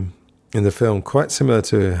played him in the film quite similar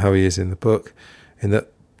to how he is in the book, in that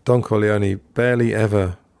Don Corleone barely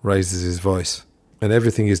ever raises his voice. And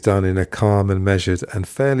everything is done in a calm and measured and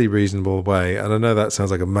fairly reasonable way. And I know that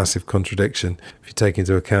sounds like a massive contradiction if you take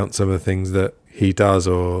into account some of the things that he does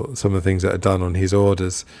or some of the things that are done on his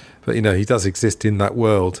orders. But, you know, he does exist in that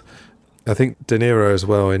world. I think De Niro as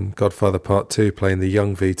well in Godfather Part 2, playing the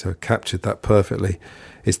young Vito, captured that perfectly.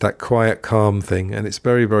 It's that quiet, calm thing, and it's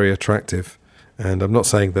very, very attractive. And I'm not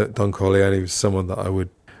saying that Don Corleone was someone that I would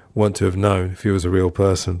want to have known if he was a real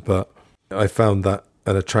person, but I found that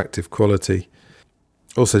an attractive quality.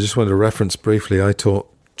 Also, just wanted to reference briefly, I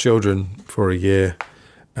taught children for a year,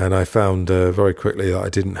 and I found very quickly that I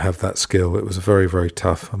didn't have that skill. It was very, very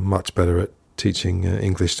tough. I'm much better at teaching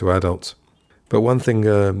English to adults. But one thing,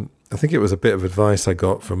 I think it was a bit of advice I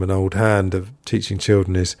got from an old hand of teaching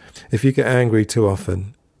children is, if you get angry too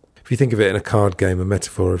often, if you think of it in a card game, a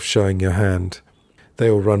metaphor of showing your hand, they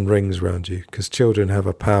all run rings around you, because children have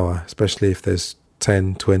a power, especially if there's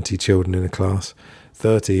 10, 20 children in a class,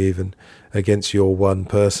 30 even, against your one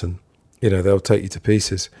person. You know, they'll take you to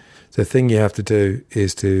pieces. So the thing you have to do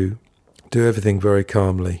is to do everything very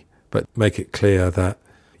calmly, but make it clear that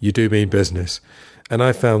you do mean business. And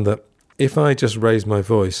I found that if I just raised my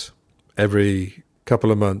voice every couple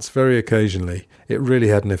of months, very occasionally, it really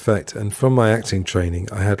had an effect. And from my acting training,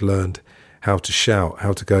 I had learned how to shout,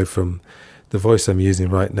 how to go from the voice I'm using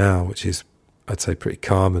right now, which is, I'd say, pretty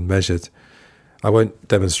calm and measured. I won't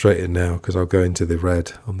demonstrate it now because I'll go into the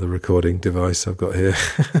red on the recording device I've got here.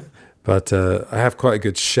 But I have quite a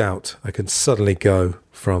good shout. I can suddenly go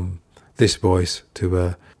from this voice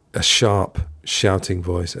to a sharp shouting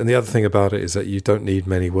voice. And the other thing about it is that you don't need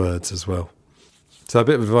many words as well. So a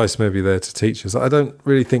bit of advice maybe there to teachers. I don't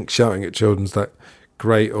really think shouting at children's that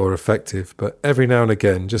great or effective, but every now and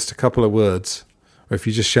again, just a couple of words, or if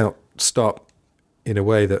you just shout stop in a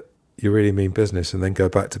way that you really mean business and then go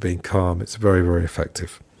back to being calm, it's very, very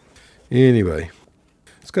effective. Anyway,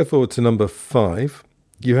 let's go forward to number 5.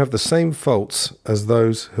 You have the same faults as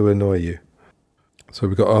those who annoy you. So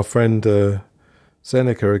we've got our friend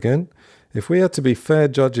Seneca again. If we had to be fair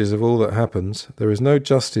judges of all that happens, there is no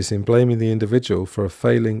justice in blaming the individual for a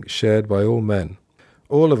failing shared by all men.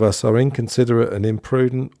 All of us are inconsiderate and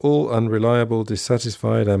imprudent, all unreliable,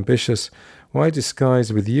 dissatisfied, ambitious. Why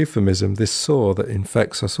disguise with euphemism this sore that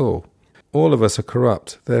infects us all? All of us are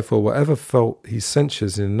corrupt, therefore whatever fault he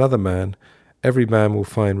censures in another man, every man will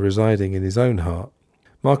find residing in his own heart.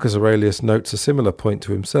 Marcus Aurelius notes a similar point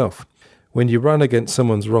to himself. When you run against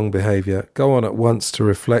someone's wrong behaviour, go on at once to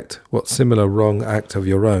reflect what similar wrong act of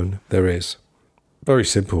your own there is. Very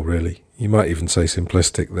simple, really. You might even say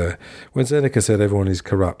simplistic there. When Seneca said everyone is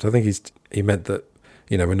corrupt, I think he meant that,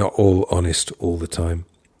 we're not all honest all the time.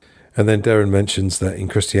 And then Derren mentions that in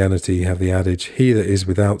Christianity you have the adage, he that is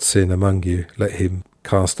without sin among you, let him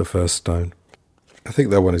cast the first stone. I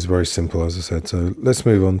think that one is very simple, as I said. So let's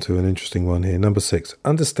move on to an interesting one here. Number 6,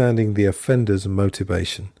 understanding the offender's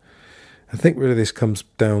motivation. I think really this comes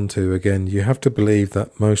down to, again, you have to believe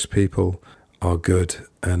that most people are good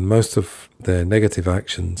and most of their negative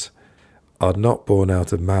actions are not born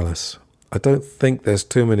out of malice. I don't think there's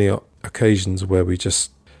too many occasions where we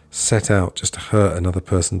just set out just to hurt another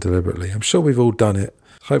person deliberately. I'm sure we've all done it,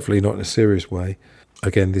 hopefully not in a serious way.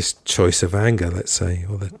 Again, this choice of anger, let's say,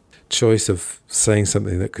 or the choice of saying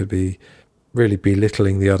something that could be really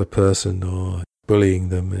belittling the other person or bullying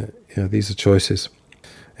them. These are choices.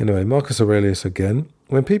 Anyway, Marcus Aurelius again.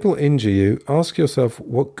 When people injure you, ask yourself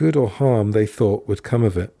what good or harm they thought would come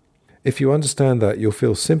of it. If you understand that, you'll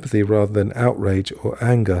feel sympathy rather than outrage or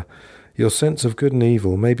anger. Your sense of good and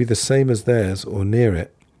evil may be the same as theirs or near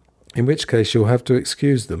it, in which case you'll have to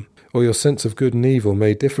excuse them, or your sense of good and evil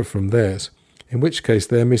may differ from theirs, in which case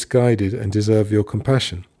they're misguided and deserve your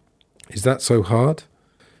compassion. Is that so hard?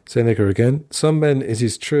 Seneca again. Some men, it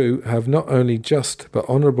is true, have not only just but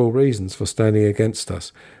honourable reasons for standing against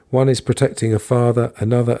us. One is protecting a father,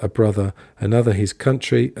 another a brother, another his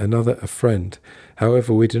country, another a friend.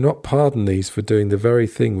 However, we do not pardon these for doing the very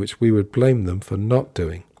thing which we would blame them for not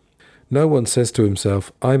doing. No one says to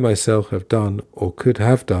himself, I myself have done or could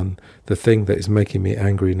have done the thing that is making me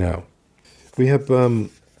angry now. We have an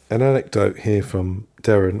anecdote here from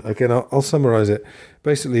Derren. Again, I'll summarise it.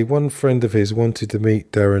 Basically, one friend of his wanted to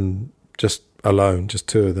meet Derren just alone, just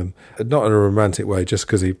two of them. Not in a romantic way, just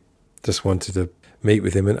because he just wanted to meet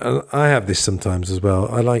with him. And I have this sometimes as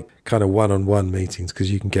well. I like kind of one-on-one meetings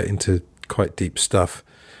because you can get into quite deep stuff.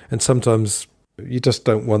 And sometimes you just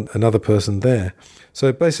don't want another person there.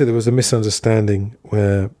 So basically there was a misunderstanding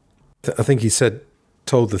where I think he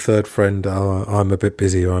told the third friend, oh, I'm a bit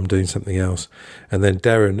busy or I'm doing something else. And then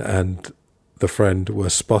Derren and the friend were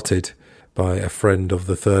spotted by a friend of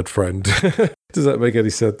the third friend. Does that make any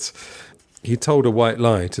sense? He told a white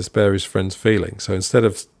lie to spare his friend's feelings. So instead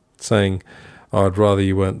of saying, oh, I'd rather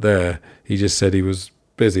you weren't there, he just said he was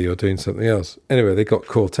busy or doing something else. Anyway, they got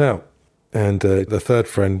caught out. And the third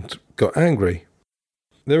friend got angry.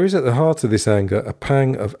 There is at the heart of this anger a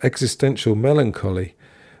pang of existential melancholy.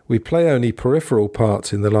 We play only peripheral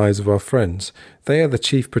parts in the lives of our friends. They are the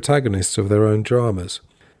chief protagonists of their own dramas.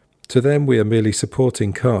 To them we are merely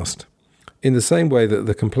supporting cast. In the same way that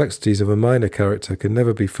the complexities of a minor character can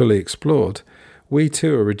never be fully explored, we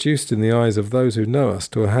too are reduced in the eyes of those who know us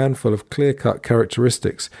to a handful of clear-cut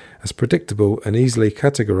characteristics as predictable and easily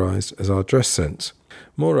categorized as our dress sense.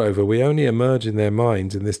 Moreover, we only emerge in their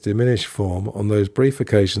minds in this diminished form on those brief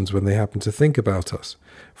occasions when they happen to think about us.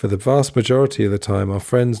 For the vast majority of the time our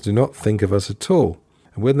friends do not think of us at all,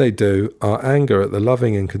 and when they do, our anger at the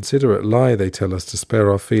loving and considerate lie they tell us to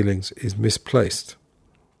spare our feelings is misplaced.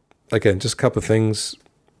 Again, just a couple of things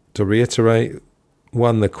to reiterate.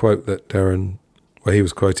 One, the quote that Derren, where he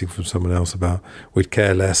was quoting from someone else about, we'd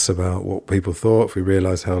care less about what people thought if we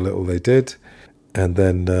realised how little they did. And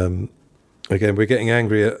then, again, we're getting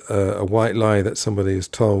angry at a white lie that somebody has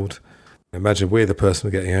told. Imagine we're the person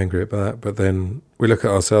getting angry at that, but then we look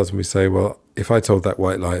at ourselves and we say, well, if I told that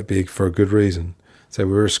white lie, it'd be for a good reason. So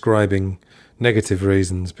we're ascribing negative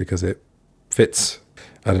reasons because it fits,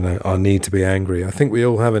 our need to be angry. I think we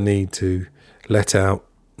all have a need to let out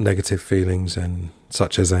negative feelings and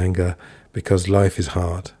such as anger because life is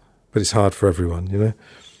hard, but it's hard for everyone,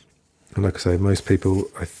 And like I say, most people,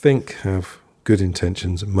 I think, have good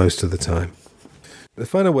intentions most of the time. The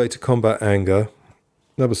final way to combat anger,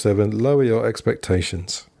 number 7, lower your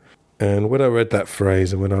expectations. And when I read that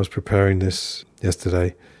phrase and when I was preparing this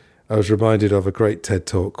yesterday, I was reminded of a great TED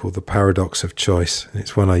talk called The Paradox of Choice. And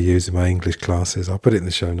it's one I use in my English classes. I'll put it in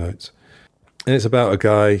the show notes. And it's about a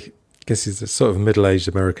guy, I guess he's a sort of middle-aged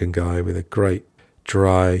American guy with a great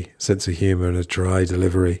dry sense of humour and a dry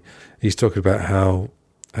delivery. He's talking about how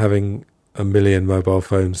having 1 million mobile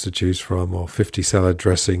phones to choose from or 50 salad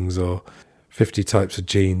dressings or 50 types of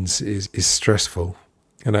jeans is stressful.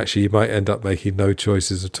 And actually you might end up making no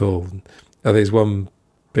choices at all. And there's one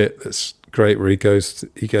bit that's great where he goes,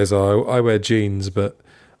 oh, I wear jeans, but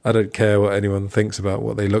I don't care what anyone thinks about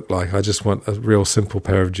what they look like. I just want a real simple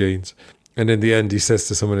pair of jeans. And in the end, he says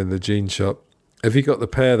to someone in the jean shop, have you got the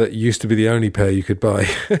pair that used to be the only pair you could buy?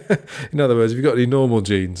 In other words, have you got any normal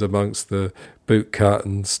jeans amongst the boot cut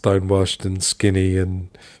and stonewashed and skinny and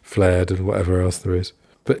flared and whatever else there is?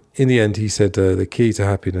 But in the end, he said the key to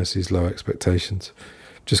happiness is low expectations.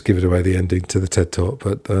 Just give it away, the ending to the TED Talk.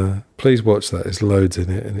 But please watch that. There's loads in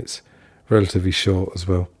it, and it's relatively short as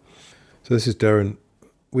well. So this is Derren.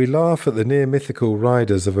 We laugh at the near-mythical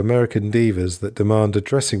riders of American divas that demand a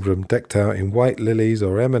dressing room decked out in white lilies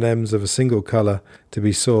or M&Ms of a single colour to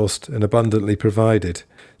be sourced and abundantly provided.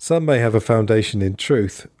 Some may have a foundation in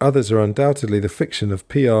truth, others are undoubtedly the fiction of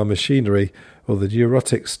PR machinery or the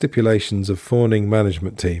neurotic stipulations of fawning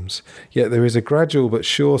management teams. Yet there is a gradual but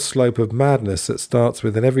sure slope of madness that starts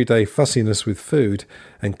with an everyday fussiness with food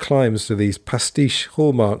and climbs to these pastiche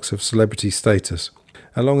hallmarks of celebrity status.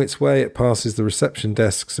 Along its way, it passes the reception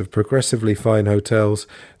desks of progressively fine hotels,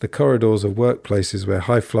 the corridors of workplaces where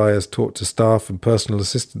high flyers talk to staff and personal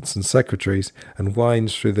assistants and secretaries, and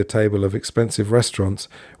winds through the table of expensive restaurants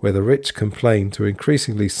where the rich complain to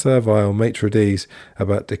increasingly servile maitre d's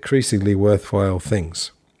about decreasingly worthwhile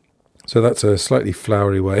things. So that's a slightly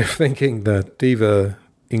flowery way of thinking that diva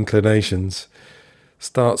inclinations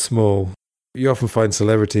start small. You often find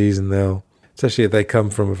celebrities and especially if they come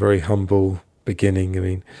from a very humble beginning. I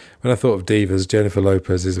mean, when I thought of divas, Jennifer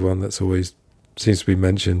Lopez is one that's always seems to be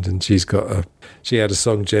mentioned, and she had a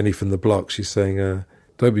song, Jenny from the Block. She's saying,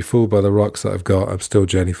 don't be fooled by the rocks that I've got, I'm still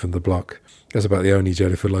Jenny from the Block. That's about the only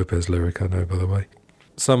Jennifer Lopez lyric I know, by the way.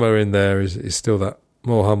 Somewhere in there is still that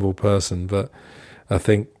more humble person, but I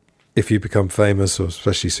think if you become famous, or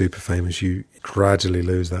especially super famous, you gradually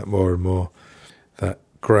lose that more and more, that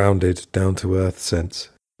grounded, down-to-earth sense.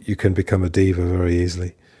 You can become a diva very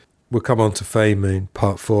easily. We'll come on to fame in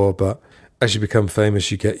part 4, but as you become famous,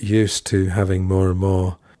 you get used to having more and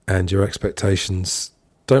more, and your expectations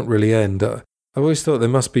don't really end. I've always thought there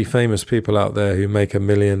must be famous people out there who make £1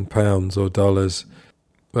 million or dollars.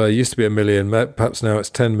 Well, it used to be 1 million, perhaps now it's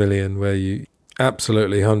 10 million, where you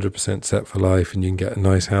absolutely 100% set for life and you can get a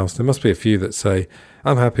nice house. There must be a few that say,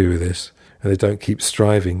 I'm happy with this, and they don't keep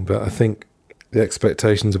striving. But I think the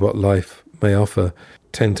expectations of what life may offer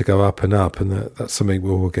tend to go up, and that's something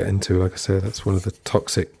we'll get into. Like I said, that's one of the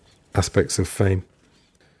toxic aspects of fame.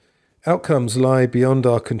 Outcomes lie beyond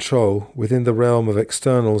our control, within the realm of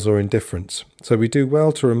externals or indifference. So we do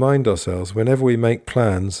well to remind ourselves whenever we make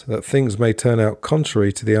plans that things may turn out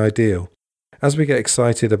contrary to the ideal. As we get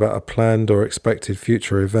excited about a planned or expected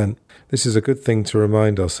future event, this is a good thing to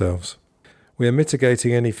remind ourselves. We are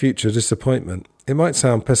mitigating any future disappointment. It might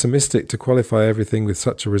sound pessimistic to qualify everything with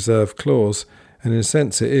such a reserved clause, and in a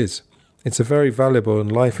sense it is. It's a very valuable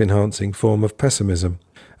and life-enhancing form of pessimism.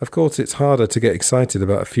 Of course, it's harder to get excited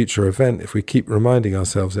about a future event if we keep reminding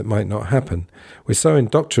ourselves it might not happen. We're so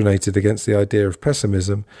indoctrinated against the idea of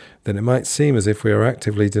pessimism that it might seem as if we are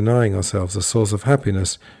actively denying ourselves a source of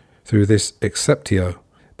happiness through this exceptio.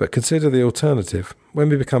 But consider the alternative. When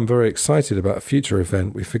we become very excited about a future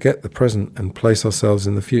event, we forget the present and place ourselves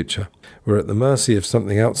in the future. We're at the mercy of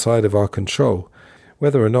something outside of our control.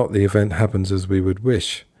 Whether or not the event happens as we would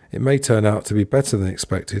wish, it may turn out to be better than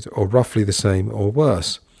expected, or roughly the same, or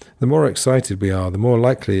worse. The more excited we are, the more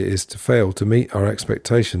likely it is to fail to meet our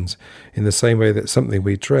expectations, in the same way that something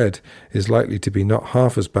we dread is likely to be not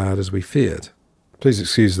half as bad as we feared. Please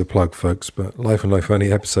excuse the plug, folks, but Life and Life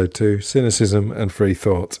Funny Episode 2, Cynicism and Free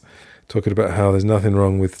Thought, talking about how there's nothing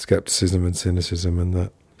wrong with skepticism and cynicism, and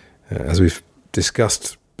that, as we've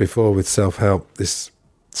discussed before with self-help, this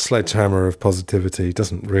sledgehammer of positivity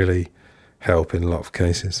doesn't really help in a lot of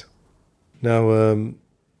cases. Now,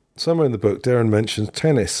 somewhere in the book, Derren mentions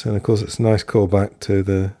tennis, and of course it's a nice callback to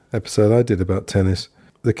the episode I did about tennis.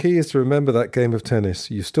 The key is to remember that game of tennis.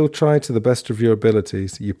 You still try to the best of your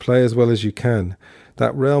abilities. You play as well as you can.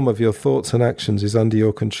 That realm of your thoughts and actions is under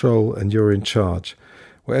your control, and you're in charge.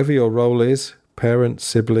 Whatever your role is, parent,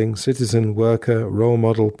 sibling, citizen, worker, role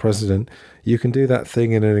model, president, you can do that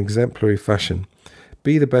thing in an exemplary fashion.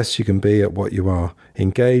 Be the best you can be at what you are.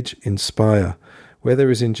 Engage, inspire. Where there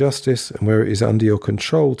is injustice and where it is under your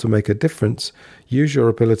control to make a difference, use your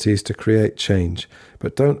abilities to create change,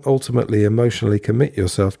 but don't ultimately emotionally commit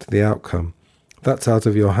yourself to the outcome. That's out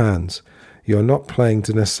of your hands. You're not playing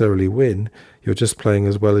to necessarily win, you're just playing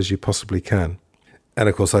as well as you possibly can. And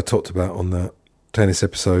of course I talked about on that tennis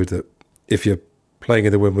episode that if you're playing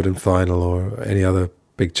in the Wimbledon final or any other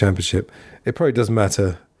big championship, it probably doesn't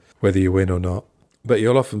matter whether you win or not. But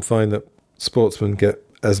you'll often find that sportsmen get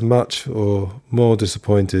as much or more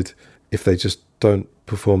disappointed if they just don't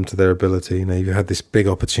perform to their ability. You know, you've had this big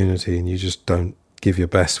opportunity and you just don't give your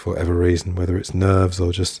best for whatever reason, whether it's nerves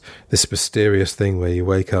or just this mysterious thing where you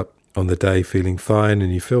wake up on the day feeling fine,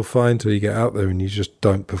 and you feel fine till you get out there and you just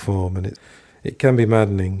don't perform. And it can be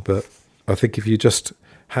maddening, but I think if you just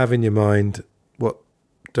have in your mind what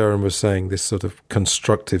Derren was saying, this sort of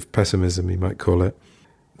constructive pessimism, you might call it,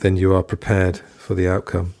 then you are prepared for the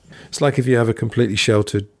outcome. It's like if you have a completely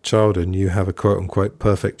sheltered childhood and you have a quote-unquote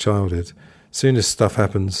perfect childhood. As soon as stuff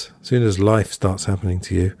happens, as soon as life starts happening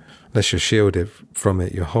to you, unless you're shielded from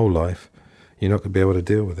it your whole life, you're not going to be able to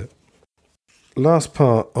deal with it. Last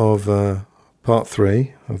part of part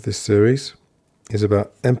 3 of this series is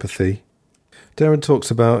about empathy. Derren talks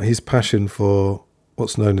about his passion for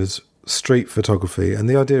what's known as street photography, and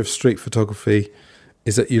the idea of street photography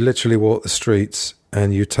is that you literally walk the streets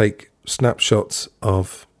and you take snapshots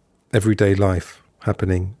of everyday life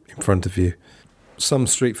happening in front of you. Some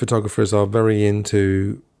street photographers are very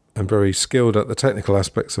into and very skilled at the technical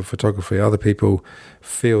aspects of photography. Other people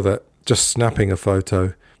feel that just snapping a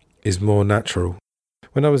photo is more natural.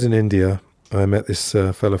 When I was in India, I met this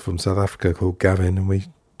fellow from South Africa called Gavin, and we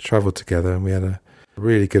travelled together and we had a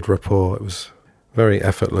really good rapport. It was very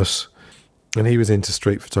effortless, and he was into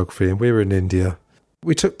street photography, and we were in India.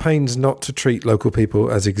 We took pains not to treat local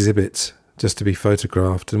people as exhibits just to be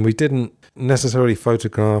photographed, and we didn't necessarily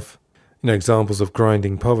photograph examples of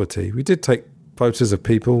grinding poverty. We did take photos of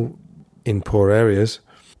people in poor areas,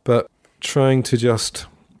 but trying to just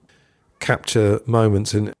capture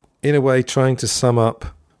moments and, in a way, trying to sum up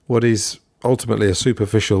what is ultimately a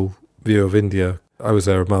superficial view of India. I was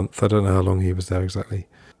there a month. I don't know how long he was there exactly.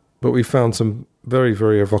 But we found some very,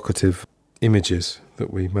 very evocative images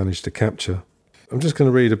that we managed to capture. I'm just going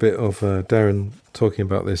to read a bit of Derren talking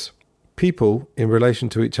about this. People, in relation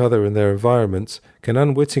to each other and their environments, can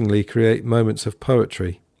unwittingly create moments of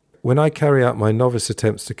poetry. When I carry out my novice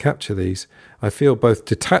attempts to capture these, I feel both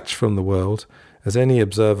detached from the world, as any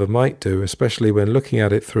observer might do, especially when looking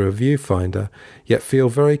at it through a viewfinder, yet feel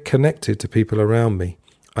very connected to people around me.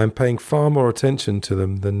 I'm paying far more attention to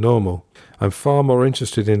them than normal. I'm far more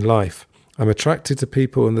interested in life. I'm attracted to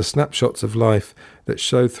people and the snapshots of life that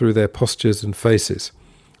show through their postures and faces.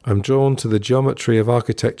 I'm drawn to the geometry of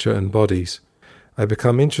architecture and bodies. I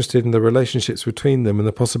become interested in the relationships between them and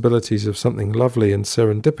the possibilities of something lovely and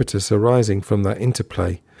serendipitous arising from that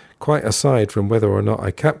interplay, quite aside from whether or not I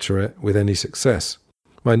capture it with any success.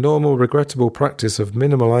 My normal, regrettable practice of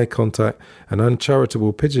minimal eye contact and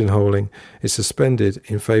uncharitable pigeonholing is suspended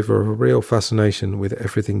in favour of a real fascination with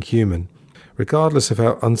everything human. Regardless of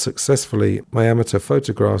how unsuccessfully my amateur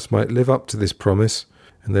photographs might live up to this promise,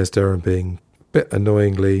 and there's Derren being a bit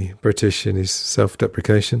annoyingly British in his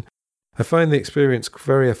self-deprecation, I find the experience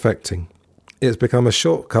very affecting. It has become a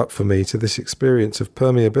shortcut for me to this experience of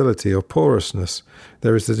permeability or porousness.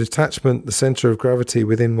 There is the detachment, the centre of gravity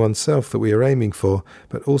within oneself that we are aiming for,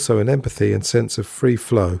 but also an empathy and sense of free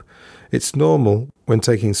flow. It's normal, when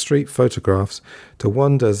taking street photographs, to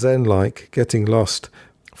wander zen-like, getting lost,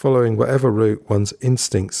 following whatever route one's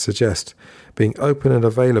instincts suggest, being open and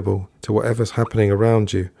available to whatever's happening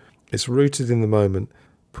around you. It's rooted in the moment,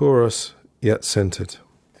 porous yet centred.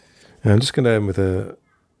 And I'm just going to end with a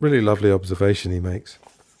really lovely observation he makes.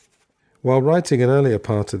 While writing an earlier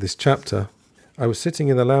part of this chapter, I was sitting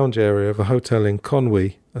in the lounge area of a hotel in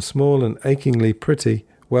Conwy, a small and achingly pretty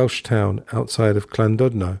Welsh town outside of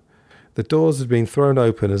Llandudno. The doors had been thrown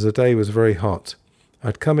open as the day was very hot.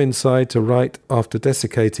 I'd come inside to write after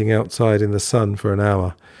desiccating outside in the sun for an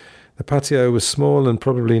hour. The patio was small and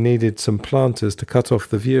probably needed some planters to cut off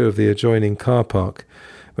the view of the adjoining car park,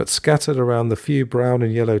 but scattered around the few brown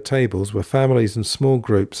and yellow tables were families and small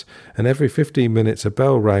groups, and every 15 minutes a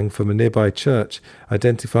bell rang from a nearby church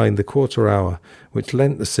identifying the quarter hour, which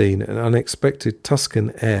lent the scene an unexpected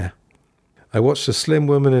Tuscan air. I watched a slim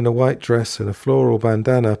woman in a white dress and a floral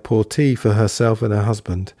bandana pour tea for herself and her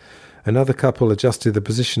husband. Another couple adjusted the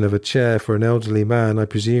position of a chair for an elderly man I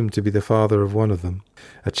presumed to be the father of one of them.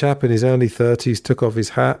 A chap in his early 30s took off his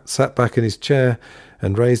hat, sat back in his chair,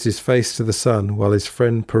 and raised his face to the sun while his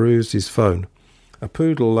friend perused his phone. A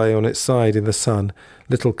poodle lay on its side in the sun,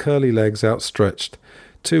 little curly legs outstretched.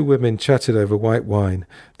 Two women chatted over white wine.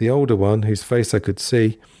 The older one, whose face I could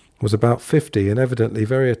see, was about 50 and evidently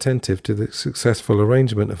very attentive to the successful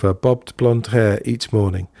arrangement of her bobbed blonde hair each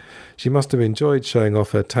morning. She must have enjoyed showing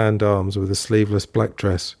off her tanned arms with a sleeveless black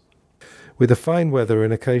dress. With the fine weather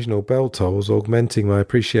and occasional bell tolls augmenting my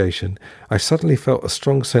appreciation, I suddenly felt a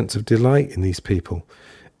strong sense of delight in these people.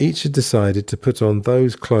 Each had decided to put on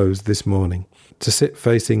those clothes this morning, to sit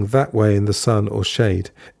facing that way in the sun or shade.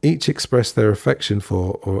 Each expressed their affection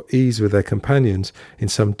for or ease with their companions in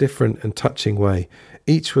some different and touching way.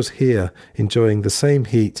 Each was here, enjoying the same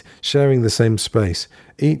heat, sharing the same space.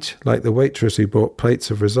 Each, like the waitress who brought plates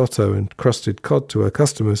of risotto and crusted cod to her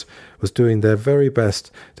customers, was doing their very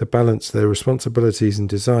best to balance their responsibilities and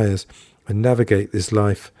desires and navigate this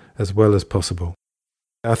life as well as possible.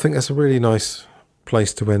 I think that's a really nice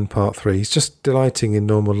place to end part 3. He's just delighting in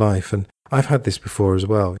normal life, and I've had this before as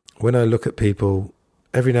well. When I look at people,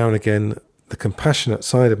 every now and again, the compassionate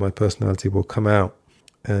side of my personality will come out,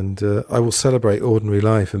 and I will celebrate ordinary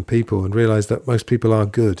life and people and realise that most people are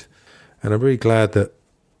good. And I'm really glad that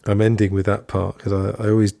I'm ending with that part, because I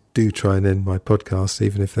always do try and end my podcasts,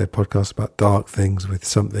 even if they're podcasts about dark things, with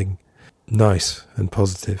something nice and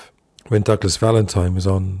positive. When Douglas Valentine was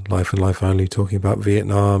on Life and Life Only talking about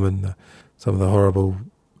Vietnam and some of the horrible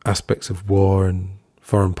aspects of war and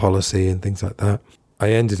foreign policy and things like that, I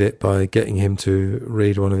ended it by getting him to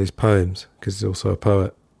read one of his poems, because he's also a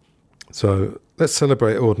poet. So let's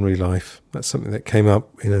celebrate ordinary life. That's something that came up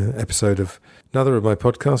in an episode of another of my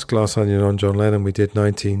podcasts, Glass Onion on John Lennon. We did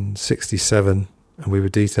 1967, and we were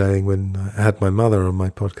detailing when I had my mother on my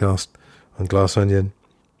podcast on Glass Onion,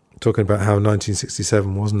 talking about how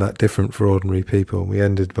 1967 wasn't that different for ordinary people. We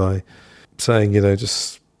ended by saying,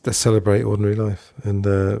 just let's celebrate ordinary life.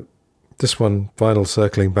 And just one final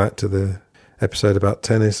circling back to the episode about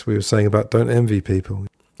tennis, we were saying about don't envy people.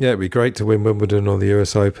 Yeah, it'd be great to win Wimbledon or the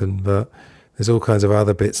US Open, but there's all kinds of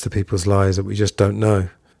other bits to people's lives that we just don't know.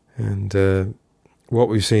 And what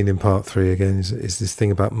we've seen in part 3 again is this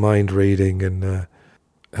thing about mind reading and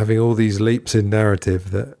having all these leaps in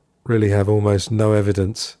narrative that really have almost no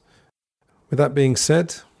evidence. With that being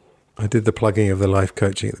said, I did the plugging of the life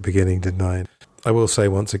coaching at the beginning, didn't I? I will say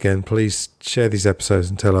once again, please share these episodes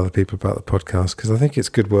and tell other people about the podcast, because I think it's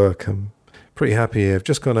good work. I'm pretty happy here. I've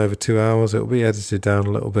just gone over 2 hours. It'll be edited down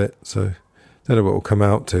a little bit, so I don't know what will come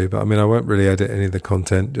out to, but I won't really edit any of the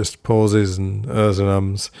content, just pauses and ers and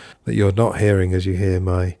ums that you're not hearing as you hear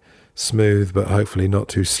my smooth but hopefully not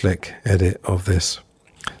too slick edit of this.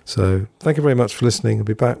 So thank you very much for listening. I'll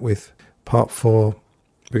be back with part 4.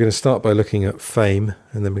 We're going to start by looking at fame,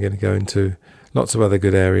 and then we're going to go into lots of other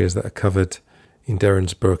good areas that are covered in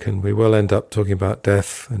Derren's book, and we will end up talking about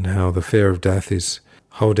death and how the fear of death is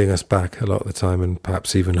holding us back a lot of the time, and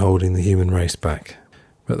perhaps even holding the human race back.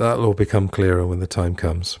 But that'll all become clearer when the time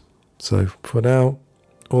comes. So for now,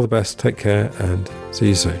 all the best, take care, and see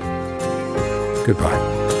you soon.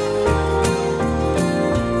 Goodbye.